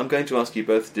 but I'm going to ask you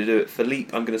both to do it.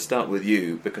 Philippe, I'm going to start with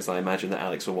you, because I imagine that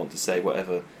Alex will want to say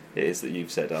whatever it is that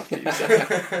you've said after you've said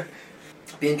it.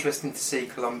 It'd be interesting to see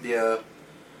Colombia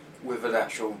with an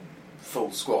actual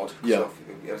full squad. Yeah.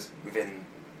 It was within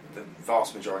the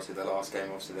vast majority of their last game,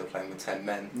 obviously they were playing with 10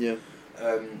 men. Yeah.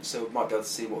 So we might be able to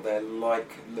see what they're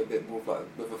like a little bit more like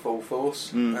with a full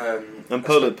force. And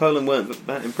Poland weren't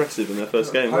that impressive in their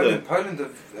first game, were they? Poland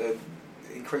have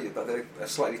increased, but they're a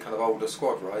slightly kind of older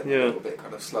squad, right? Yeah. A little bit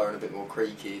kind of slower and a bit more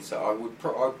creaky. So I'd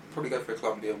probably go for a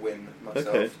Colombia win myself.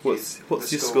 Okay. What's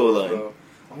your scoreline? Well.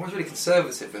 I'm always really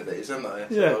conservative with these, aren't I? Yeah.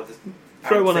 So I'll just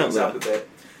Throw one out things there. up a bit.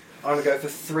 I'm going to go for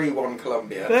 3-1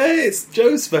 Colombia. Hey, it's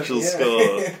Joe's special Yeah.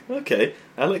 score. Okay.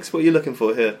 Alex, what are you looking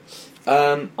for here?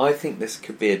 I think this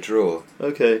could be a draw.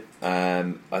 Okay.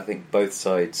 I think both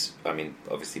sides. I mean,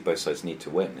 obviously, both sides need to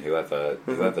win. Whoever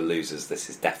loses, this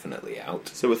is definitely out.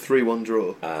 So a 3-1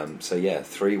 draw. So yeah,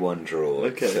 3-1 draw.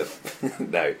 Okay. So,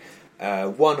 no,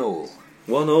 1-1.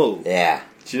 1-1. Yeah,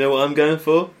 Do you know what I'm going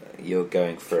for? you're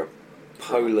going for a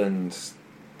Poland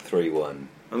 3-1.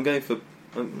 I'm going for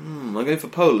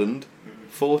Poland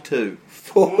 4-2.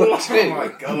 4-2. Oh my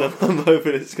And god. I'm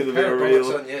hoping it's going to be Pair of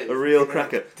bollocks on you. a real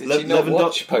cracker. Did you not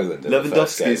watch Poland in the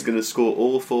first game? Lewandowski's going to score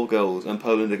all 4 goals, and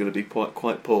Poland are going to be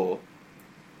quite poor.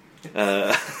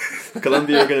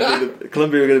 Colombia are going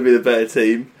to be the better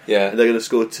team, Yeah. and they're going to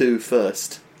score 2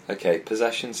 first. Okay,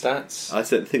 possession stats. I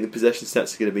think the possession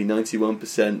stats are going to be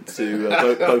 91% to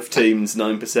both teams,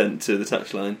 9% to the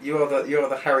touchline. You are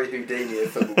the Harry Houdini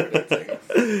of football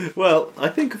predicting. Well, I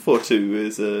think a 4-2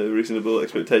 is a reasonable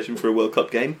expectation for a World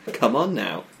Cup game. Come on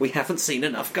now. We haven't seen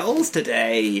enough goals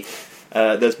today.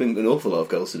 There's been an awful lot of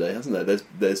goals today, hasn't there?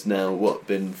 There's now,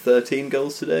 been 13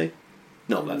 goals today?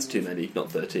 No, that's too many.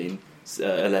 Not 13.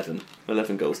 11.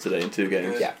 11 goals today in 2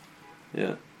 games.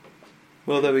 Yeah.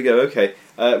 Well, there we go. Okay.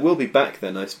 We'll be back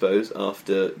then, I suppose,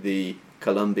 after the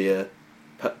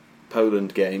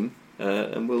Colombia-Poland game.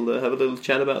 And we'll have a little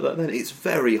chat about that then. It's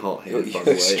very hot here, by the You're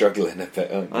way. struggling a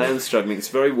bit, aren't you? I am struggling. It's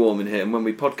very warm in here, and when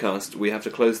we podcast, we have to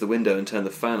close the window and turn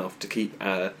the fan off to keep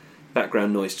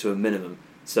background noise to a minimum.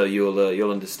 So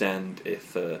you'll understand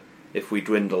if we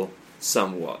dwindle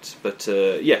somewhat. But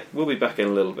yeah, we'll be back in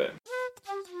a little bit.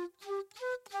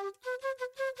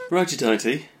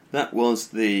 Righty-tighty. That was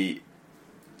the...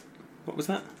 What was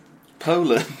that?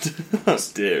 Poland. Oh,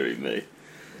 dearie me.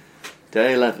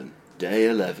 Day 11.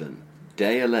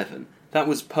 That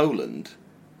was Poland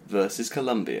versus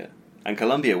Colombia. And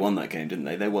Colombia won that game, didn't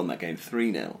they? They won that game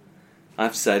 3-0. I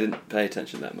have to say I didn't pay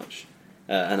attention that much.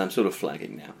 And I'm sort of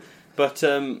flagging now. But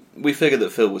we figured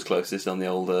that Phil was closest on the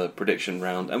old prediction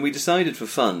round. And we decided for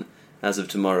fun, as of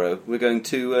tomorrow, we're going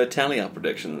to tally our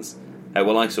predictions.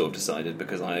 Well, I sort of decided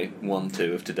because I won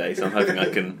 2 of today, so I'm hoping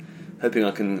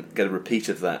I can get a repeat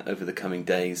of that over the coming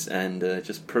days and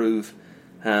just prove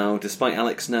how, despite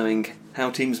Alex knowing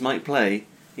how teams might play,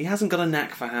 he hasn't got a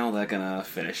knack for how they're going to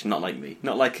finish. Not like me.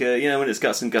 Not like, when it's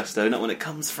guts and gusto, not when it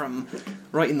comes from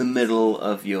right in the middle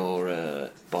of your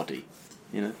body,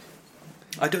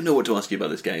 I don't know what to ask you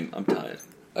about this game. I'm tired.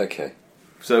 Okay.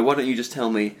 So why don't you just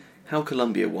tell me how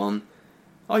Colombia won?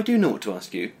 I do know what to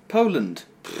ask you. Poland.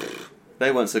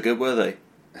 They weren't so good, were they?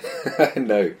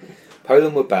 No.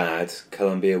 Poland were bad,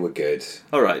 Colombia were good.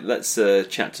 Alright, let's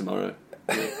chat tomorrow.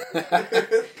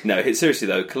 No, seriously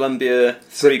though, Colombia,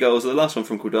 3 goals. The last one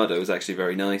from Cuadrado was actually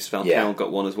very nice. Falcao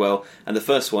got 1 as well. And the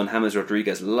first one, James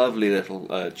Rodriguez, lovely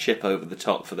little chip over the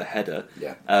top for the header.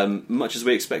 Yeah. Much as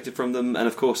we expected from them. And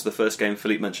of course, the first game,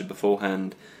 Philippe mentioned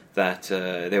beforehand that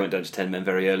they went down to 10 men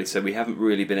very early, so we haven't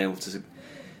really been able to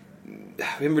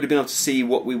see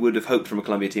what we would have hoped from a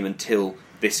Colombia team until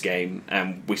this game,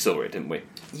 and we saw it, didn't we?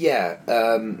 Yeah,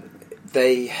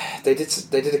 they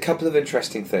did a couple of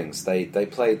interesting things. They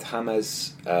played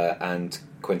James and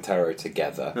Quintero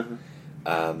together,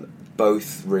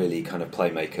 both really kind of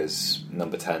playmakers,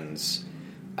 number 10s,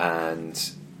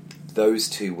 and those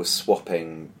two were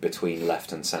swapping between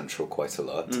left and central quite a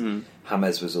lot.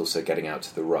 James was also getting out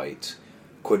to the right.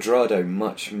 Cuadrado,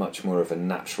 much more of a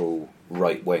natural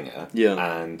right winger,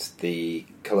 and the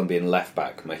Colombian left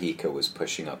back Mojica was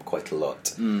pushing up quite a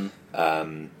lot,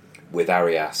 with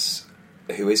Arias,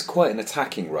 who is quite an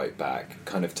attacking right back,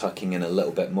 kind of tucking in a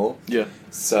little bit more. Yeah.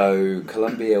 So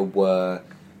Colombia were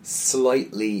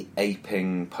slightly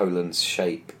aping Poland's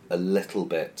shape a little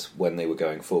bit when they were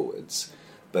going forwards,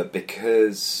 but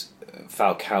because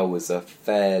Falcao was a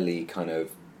fairly kind of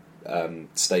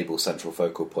stable central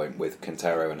focal point with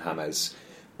Quintero and James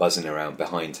buzzing around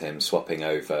behind him, swapping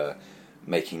over,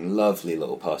 making lovely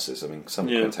little passes. I mean, some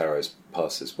of Quintero's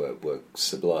passes were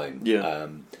sublime. Yeah.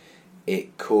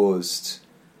 It caused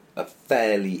a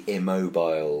fairly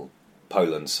immobile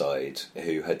Poland side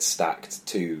who had stacked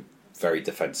two very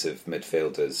defensive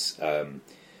midfielders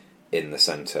in the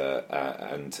centre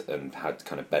and had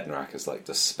kind of Bednarek as like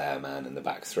the spare man in the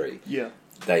back three. Yeah.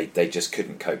 They just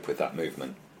couldn't cope with that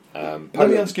movement. Let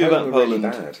me ask you about Poland.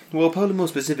 Really bad. Well, Poland more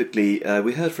specifically,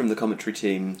 we heard from the commentary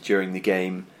team during the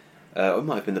game, or it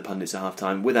might have been the pundits at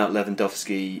half-time, without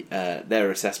Lewandowski,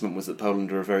 their assessment was that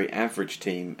Poland are a very average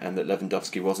team and that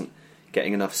Lewandowski wasn't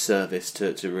getting enough service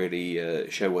to really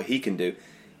show what he can do.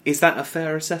 Is that a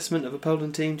fair assessment of a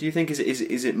Poland team, do you think? Is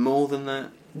it more than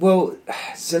that? Well,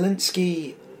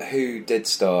 Zielinski, who did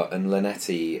start, and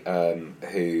Linetti,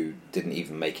 who didn't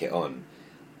even make it on,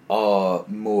 are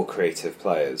more creative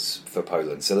players for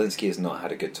Poland. Zielinski has not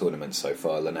had a good tournament so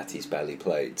far. Linetti's barely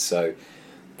played. So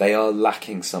they are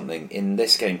lacking something in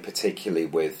this game, particularly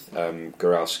with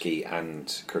Goralski and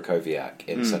Krakowiak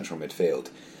in central midfield.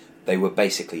 They were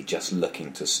basically just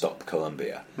looking to stop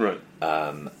Colombia. Right.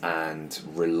 And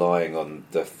relying on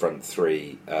the front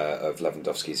three of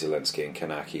Lewandowski, Zielinski and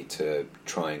Kanaki to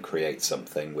try and create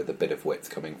something with a bit of width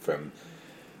coming from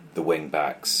the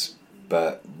wing-backs.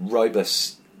 But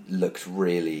Rybus looked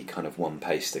really kind of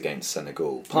one-paced against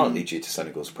Senegal, partly due to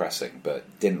Senegal's pressing, but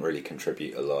didn't really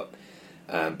contribute a lot.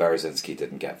 Berezinski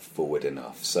didn't get forward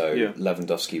enough. So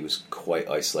Lewandowski was quite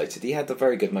isolated. He had the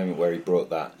very good moment where he brought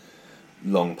that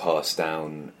long pass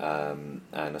down, and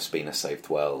Ospina saved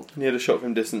well. He had a shot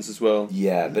from distance as well.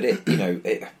 Yeah, but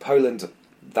Poland,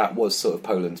 that was sort of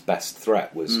Poland's best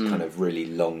threat, was kind of really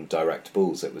long direct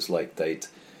balls. It was like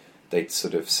they'd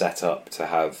sort of set up to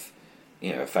have,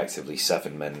 effectively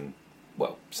 7 men,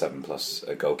 7 plus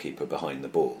a goalkeeper behind the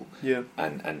ball,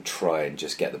 and try and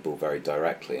just get the ball very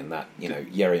directly. And that,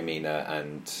 Yerry Mina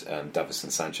and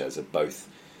Davison Sanchez are both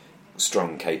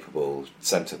strong, capable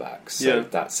centre-backs. So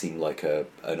that seemed like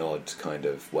an odd kind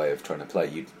of way of trying to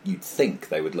play. You'd think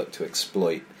they would look to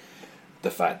exploit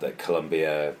the fact that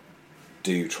Colombia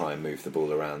do try and move the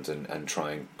ball around and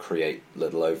try and create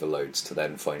little overloads to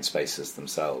then find spaces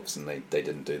themselves, and they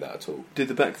didn't do that at all. Did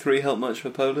the back three help much for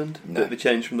Poland? No. The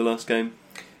change from the last game?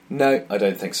 No, I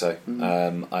don't think so.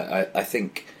 I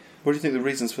think... What do you think the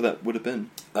reasons for that would have been?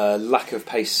 Lack of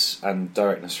pace and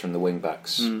directness from the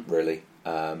wing-backs, really.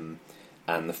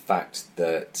 And the fact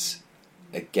that,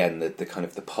 again, the kind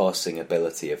of the passing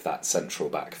ability of that central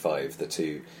back five, the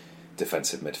two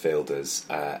defensive midfielders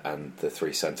and the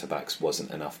three centre-backs,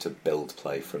 wasn't enough to build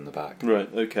play from the back. Right,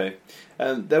 okay.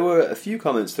 There were a few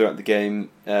comments throughout the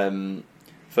game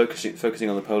focusing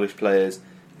on the Polish players.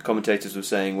 The commentators were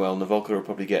saying, well, Nawalka will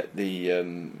probably get the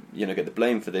get the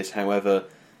blame for this. However,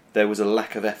 there was a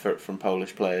lack of effort from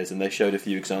Polish players, and they showed a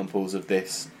few examples of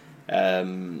this,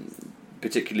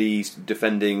 particularly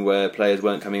defending where players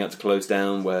weren't coming out to close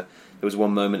down, where there was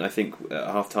one moment, I think, at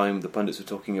half-time, the pundits were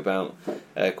talking about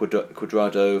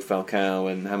Cuadrado,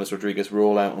 Falcao and James Rodriguez were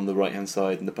all out on the right-hand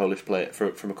side, and the Polish player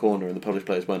from a corner, and the Polish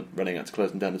players weren't running out to close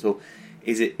them down at all.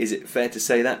 Is it fair to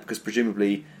say that? Because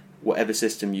presumably, whatever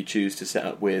system you choose to set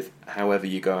up with, however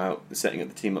you go out setting up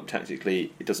the team up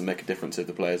tactically, it doesn't make a difference if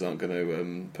the players aren't going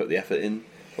to put the effort in?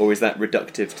 Or is that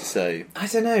reductive to say? I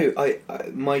don't know. I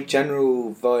my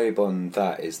general vibe on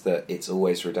that is that it's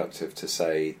always reductive to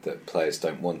say that players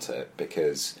don't want it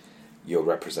because you're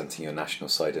representing your national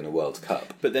side in a World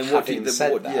Cup. But then what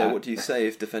do you say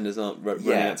if defenders aren't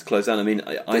running out to close down? I mean,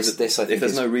 if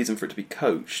there's no reason for it to be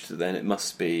coached, then it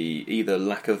must be either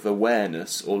lack of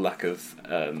awareness or lack of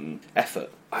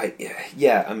effort.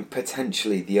 And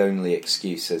potentially the only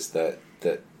excuse is that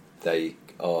they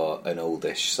are an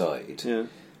oldish side. Yeah.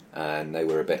 And they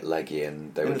were a bit leggy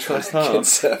and they were the trying first to half.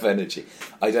 conserve energy.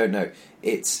 I don't know.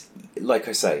 It's, like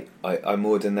I say, I'm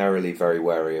ordinarily very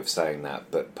wary of saying that,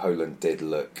 but Poland did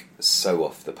look so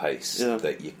off the pace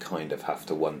that you kind of have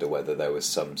to wonder whether there was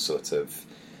some sort of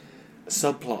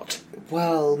subplot.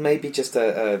 Well, maybe just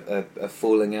a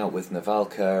falling out with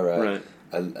Nawalka,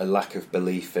 a lack of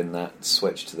belief in that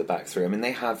switch to the back three. I mean,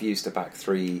 they have used a back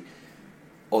three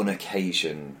on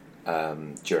occasion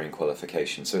during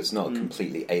qualification, so it's not a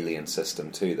completely alien system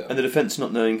to them. And the defence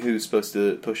not knowing who's supposed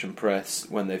to push and press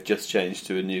when they've just changed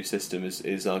to a new system is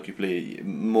arguably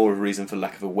more of a reason for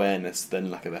lack of awareness than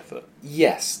lack of effort.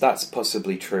 Yes, that's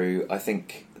possibly true. I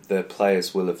think the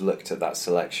players will have looked at that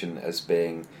selection as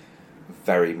being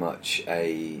very much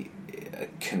a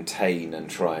contain and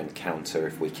try and counter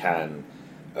if we can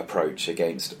approach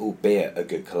against, albeit a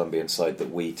good Colombian side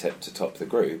that we tipped to top the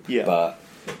group. Yeah. But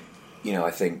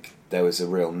I think there was a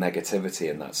real negativity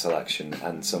in that selection,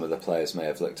 and some of the players may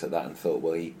have looked at that and thought,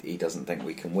 well, he doesn't think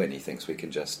we can win. He thinks we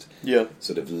can just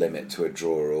sort of limit to a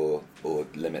draw or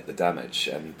limit the damage,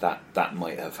 and that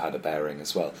might have had a bearing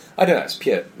as well. I don't know, it's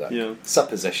pure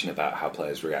supposition about how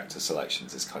players react to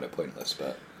selections is kind of pointless,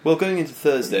 but... Well, going into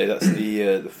Thursday, that's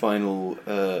the final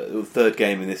third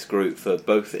game in this group for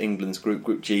both England's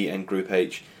Group G and Group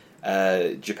H.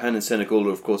 Japan and Senegal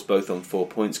are, of course, both on 4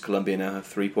 points. Colombia now have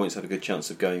 3 points, have a good chance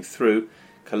of going through.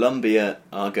 Colombia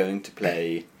are going to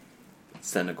play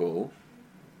Senegal,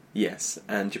 yes,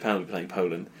 and Japan will be playing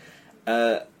Poland.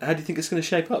 How do you think it's going to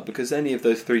shape up? Because any of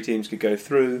those three teams could go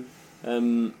through.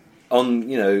 On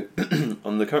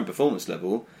on the current performance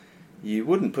level, you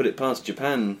wouldn't put it past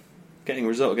Japan getting a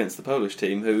result against the Polish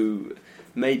team, who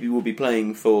maybe will be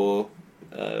playing for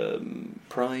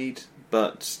pride,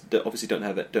 but obviously don't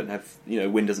have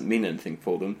win doesn't mean anything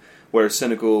for them. Whereas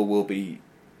Senegal will be,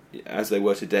 as they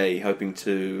were today, hoping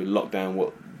to lock down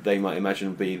what they might imagine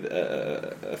will be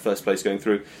a first place going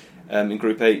through in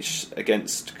Group H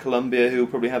against Colombia, who will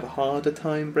probably have a harder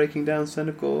time breaking down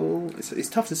Senegal. It's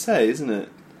tough to say, isn't it?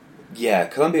 Yeah,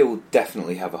 Colombia will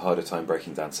definitely have a harder time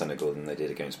breaking down Senegal than they did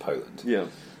against Poland. Yeah.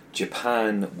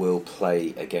 Japan will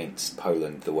play against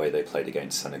Poland the way they played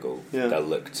against Senegal. Yeah. They'll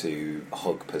look to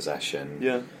hog possession.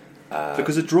 Yeah.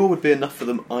 Because a draw would be enough for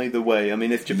them either way. I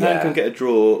mean, if Japan can get a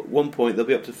draw, 1 point, they'll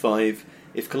be up to 5.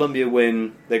 If Colombia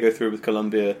win, they go through with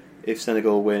Colombia. If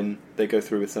Senegal win, they go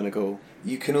through with Senegal.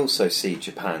 You can also see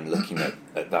Japan looking at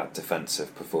that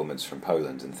defensive performance from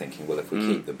Poland and thinking, well, if we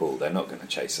keep the ball, they're not going to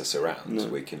chase us around. No.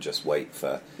 We can just wait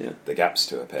for the gaps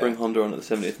to appear. Bring Honda on at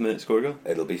the 70th minute, score a goal.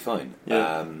 It'll be fine.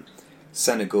 Yeah.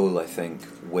 Senegal, I think,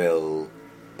 will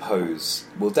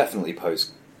definitely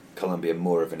pose Colombia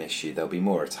more of an issue. They'll be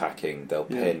more attacking. They'll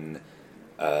pin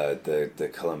the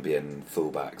Colombian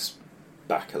fullbacks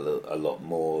back a lot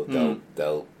more.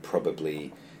 They'll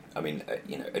probably,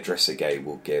 Idrissa Gueye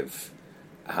will give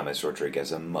James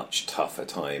Rodriguez a much tougher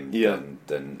time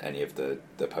than any of the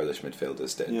Polish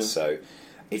midfielders did. Yeah. So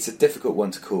it's a difficult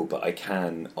one to call, but I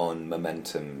can, on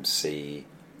momentum, see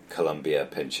Colombia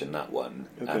pinching that one.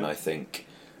 Okay. And I think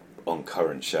on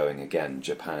current showing, again,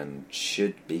 Japan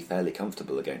should be fairly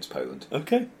comfortable against Poland.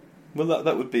 Okay. Well,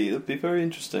 that would be very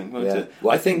interesting, won't it?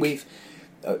 Well, I think we've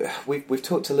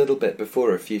talked a little bit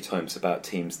before a few times about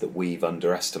teams that we've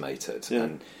underestimated,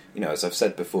 and as I've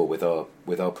said before with our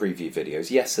preview videos,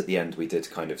 yes, at the end we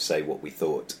did kind of say what we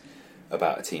thought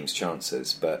about a team's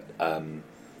chances, but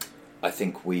I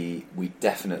think we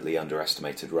definitely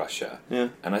underestimated Russia,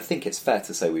 and I think it's fair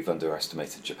to say we've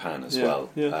underestimated Japan as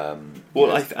well. Yeah.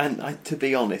 To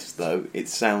be honest, though, it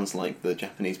sounds like the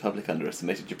Japanese public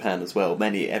underestimated Japan as well.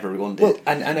 Everyone did. Well,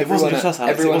 and everyone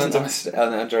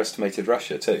underestimated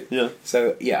Russia too. Yeah.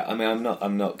 So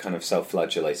I'm not kind of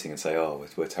self-flagellating and say, oh,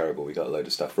 we're terrible, we got a load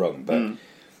of stuff wrong, but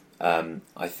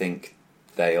I think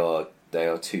they are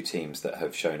two teams that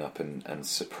have shown up and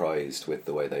surprised with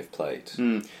the way they've played.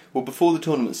 Well, before the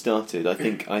tournament started, I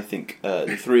think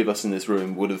the three of us in this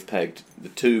room would have pegged the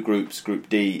two groups, Group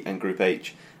D and Group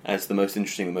H, as the most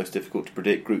interesting and most difficult to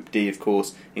predict. Group D, of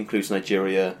course, includes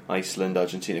Nigeria, Iceland,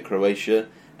 Argentina, Croatia,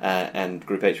 and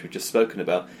Group H we've just spoken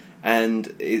about.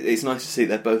 And it's nice to see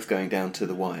they're both going down to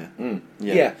the wire.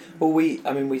 Yeah. Well,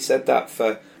 we said that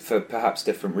for perhaps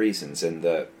different reasons, in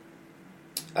that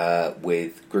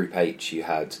with Group H you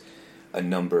had a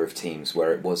number of teams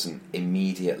where it wasn't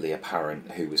immediately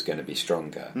apparent who was going to be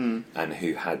stronger and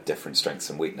who had different strengths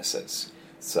and weaknesses.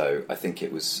 So I think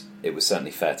it was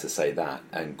certainly fair to say that.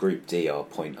 And Group D, our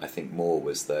point I think more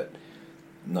was that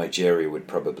Nigeria would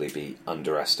probably be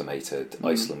underestimated.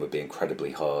 Iceland would be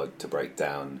incredibly hard to break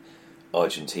down.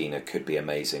 Argentina could be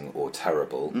amazing or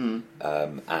terrible,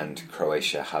 and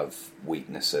Croatia have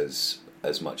weaknesses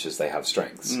as much as they have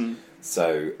strengths.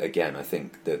 So again, I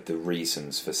think that the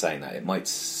reasons for saying that, it might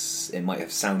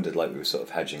have sounded like we were sort of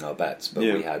hedging our bets, but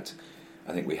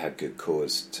I think we had good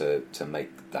cause to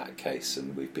make that case,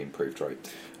 and we've been proved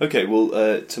right. Okay,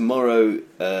 well, tomorrow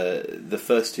the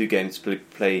first two games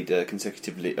played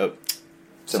consecutively,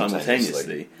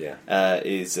 simultaneously,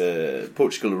 is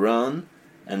Portugal-Iran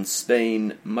and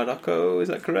Spain-Morocco. Is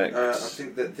that correct? I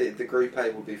think that the Group A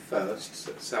will be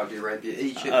first. Saudi Arabia,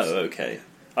 Egypt. Oh, okay.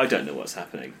 I don't know what's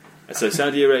happening. So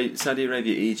Saudi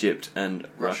Arabia, Egypt, and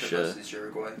Russia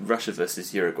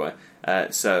versus Uruguay.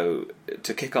 So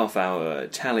to kick off our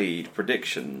tallied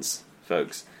predictions,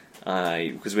 folks,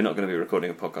 because we're not going to be recording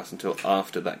a podcast until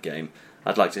after that game,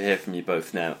 I'd like to hear from you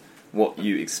both now what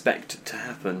you expect to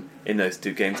happen in those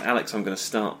two games. Alex, I'm going to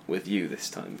start with you this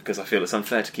time because I feel it's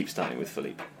unfair to keep starting with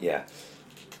Philippe. Yeah.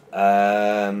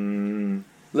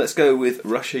 Let's go with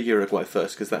Russia-Uruguay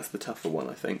first, because that's the tougher one,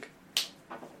 I think.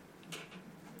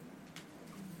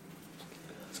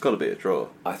 It's got to be a draw.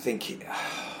 I think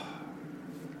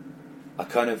I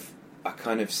kind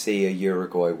of see a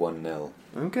Uruguay 1-0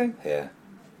 Okay. here.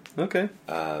 Okay.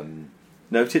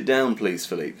 Note it down, please,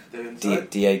 Philippe.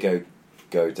 Diego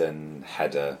Godin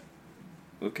header,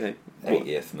 Okay.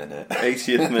 80th minute.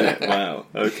 80th minute. Wow.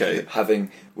 Okay.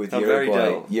 With How very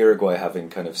dull. Uruguay having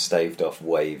kind of staved off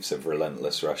waves of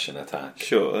relentless Russian attack.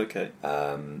 Sure. Okay.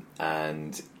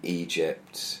 And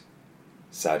Egypt,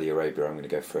 Saudi Arabia, I'm going to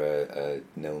go for a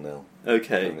 0-0.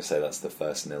 Okay. I'm going to say that's the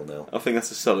first 0-0. I think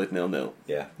that's a solid 0-0.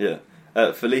 Yeah. Yeah.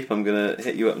 Philippe, I'm going to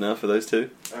hit you up now for those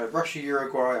two. Russia,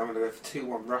 Uruguay, I'm going to go for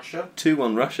 2-1 Russia.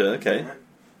 2-1 Russia. Okay. Right.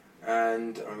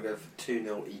 And I'm going to go for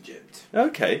 2-0 Egypt.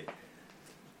 Okay.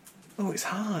 Oh, it's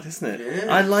hard, isn't it?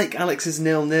 Yeah. I like Alex's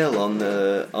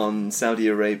 0-0 on Saudi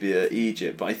Arabia,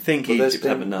 Egypt, but I think Egypt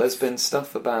have enough. There's been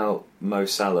stuff about Mo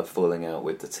Salah falling out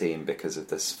with the team because of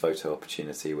this photo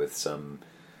opportunity with some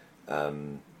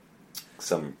the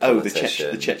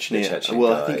politician, Chechnya. Chechen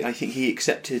Well, guy. I think he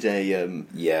accepted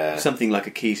a something like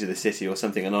a key to the city or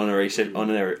something, an honorary citizen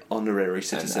and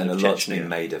a of lot's been Chechnya.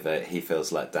 made of it. He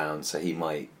feels let down, so he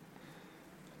might.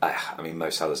 I mean,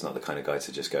 Mo Salah's not the kind of guy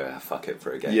to just go fuck it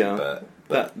for a game. Yeah,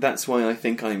 but that's why I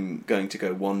think I'm going to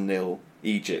go 1-0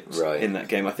 Egypt Right. in that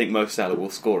game. I think Mo Salah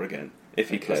will score again if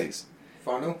he plays.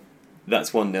 Final? That's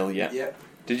 1-0. Yeah. Yeah.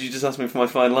 Did you just ask me for my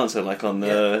final answer, like on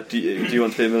the do you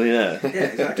want to be a millionaire? Yeah,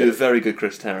 exactly. Do a very good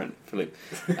Chris Tarrant, Philippe.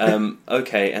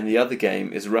 Okay, and the other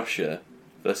game is Russia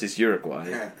versus Uruguay.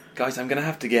 Yeah. Guys, I'm going to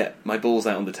have to get my balls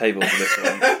out on the table for this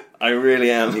one. I really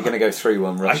am. you're going to go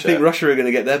 3-1 Russia. I think Russia are going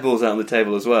to get their balls out on the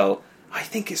table as well. I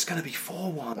think it's going to be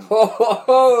 4-1.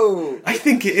 Oh! I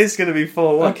think it is going to be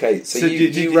 4-1. Okay, so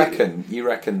you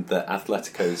reckon that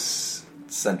Atletico's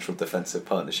central defensive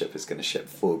partnership is going to ship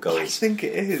 4 goals I think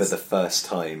it is. for the first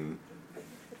time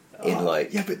in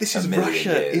yeah, but this a is million Russia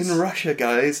years. in Russia,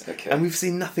 guys, Okay. and we've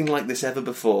seen nothing like this ever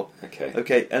before. Okay.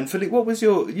 Okay, and Philippe, what was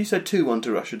you said 2-1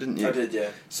 to Russia, didn't you? I did, yeah.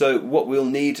 So what we'll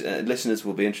need, listeners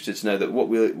will be interested to know that what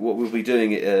we'll be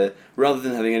doing, rather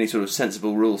than having any sort of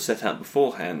sensible rules set out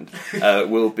beforehand,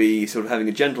 we'll be sort of having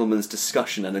a gentleman's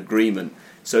discussion and agreement.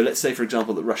 So let's say, for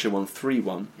example, that Russia won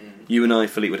 3-1. You and I,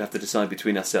 Philippe, would have to decide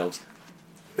between ourselves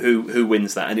who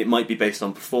wins that, and it might be based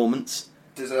on performance.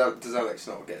 Does Alex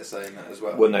not get a say in that as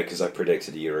well? Well, no, because I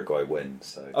predicted a Uruguay win.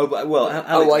 So. Oh, but, well,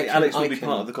 Alex will be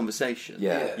part of the conversation.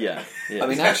 Yeah. Yeah. I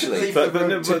mean, actually, But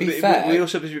to be fair, we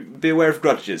also have to be aware of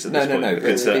grudges at this point. No.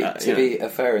 Because, To be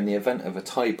fair, in the event of a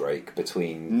tie break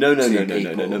between No, two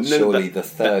people, surely the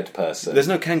third person. There's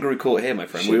no kangaroo court here, my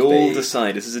friend. Should We all be.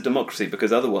 decide. This is a democracy,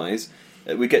 because otherwise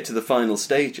we get to the final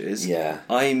stages. Yeah.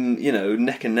 I'm,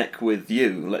 neck and neck with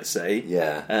you. Let's say.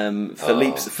 Yeah.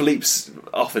 Philippe's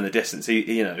off in the distance.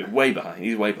 He, way behind.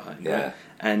 He's way behind. Yeah. Right?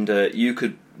 And you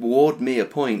could award me a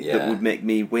point that Yeah. would make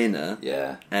me winner.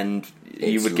 Yeah. And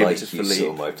you It's would give like it to you Philippe.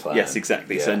 saw my plan. Yes,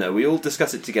 exactly. Yeah. So no, we all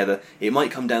discuss it together. It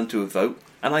might come down to a vote,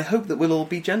 and I hope that we'll all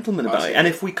be gentlemen about it. And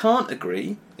if we can't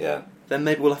agree, Yeah. then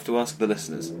maybe we'll have to ask the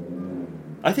listeners.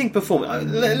 I think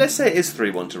let's say it is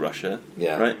 3-1 to Russia,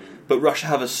 Yeah. right? But Russia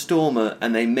have a stormer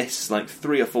and they miss like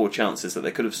 3 or 4 chances that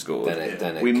they could have scored. Then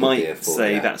it we could be a might 4,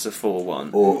 say yeah. that's a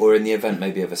 4-1. Or in the event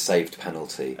maybe of a saved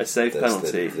penalty. A saved that's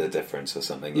penalty. The difference or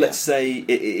something. Yeah. Let's say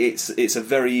it's a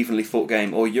very evenly fought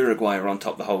game, or Uruguay are on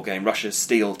top the whole game. Russia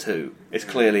steal 2. It's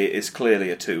clearly a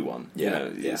 2-1.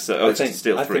 Yeah. So I think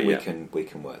steal 3. we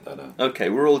can work that out. Okay,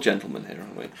 we're all gentlemen here,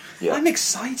 aren't we? Yeah. I'm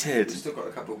excited. We've still got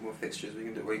a couple more fixtures we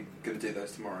can do. We're going to do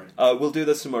those tomorrow. We'll do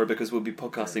this tomorrow because we'll be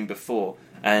podcasting before,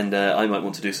 and I might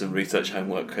want to do some research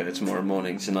homework tomorrow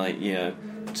morning, tonight.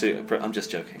 I'm just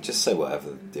joking. Just say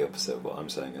whatever the opposite of what I'm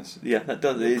saying is. Yeah, it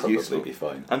is Probably useful. be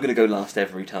fine. I'm going to go last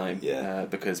every time, Yeah.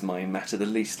 because mine matter the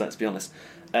least. Let's be honest.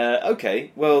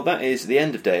 Okay, well that is the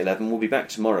end of day 11. We'll be back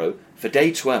tomorrow for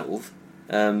day 12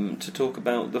 to talk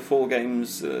about the 4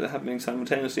 games happening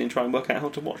simultaneously and try and work out how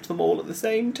to watch them all at the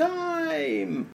same time.